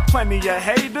comments, they got plenty of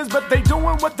haters, but they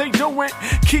doing what they doing.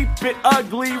 Keep it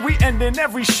ugly. We ending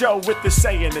every show with the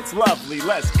saying it's lovely.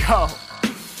 Let's go.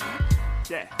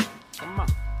 Yeah, come on.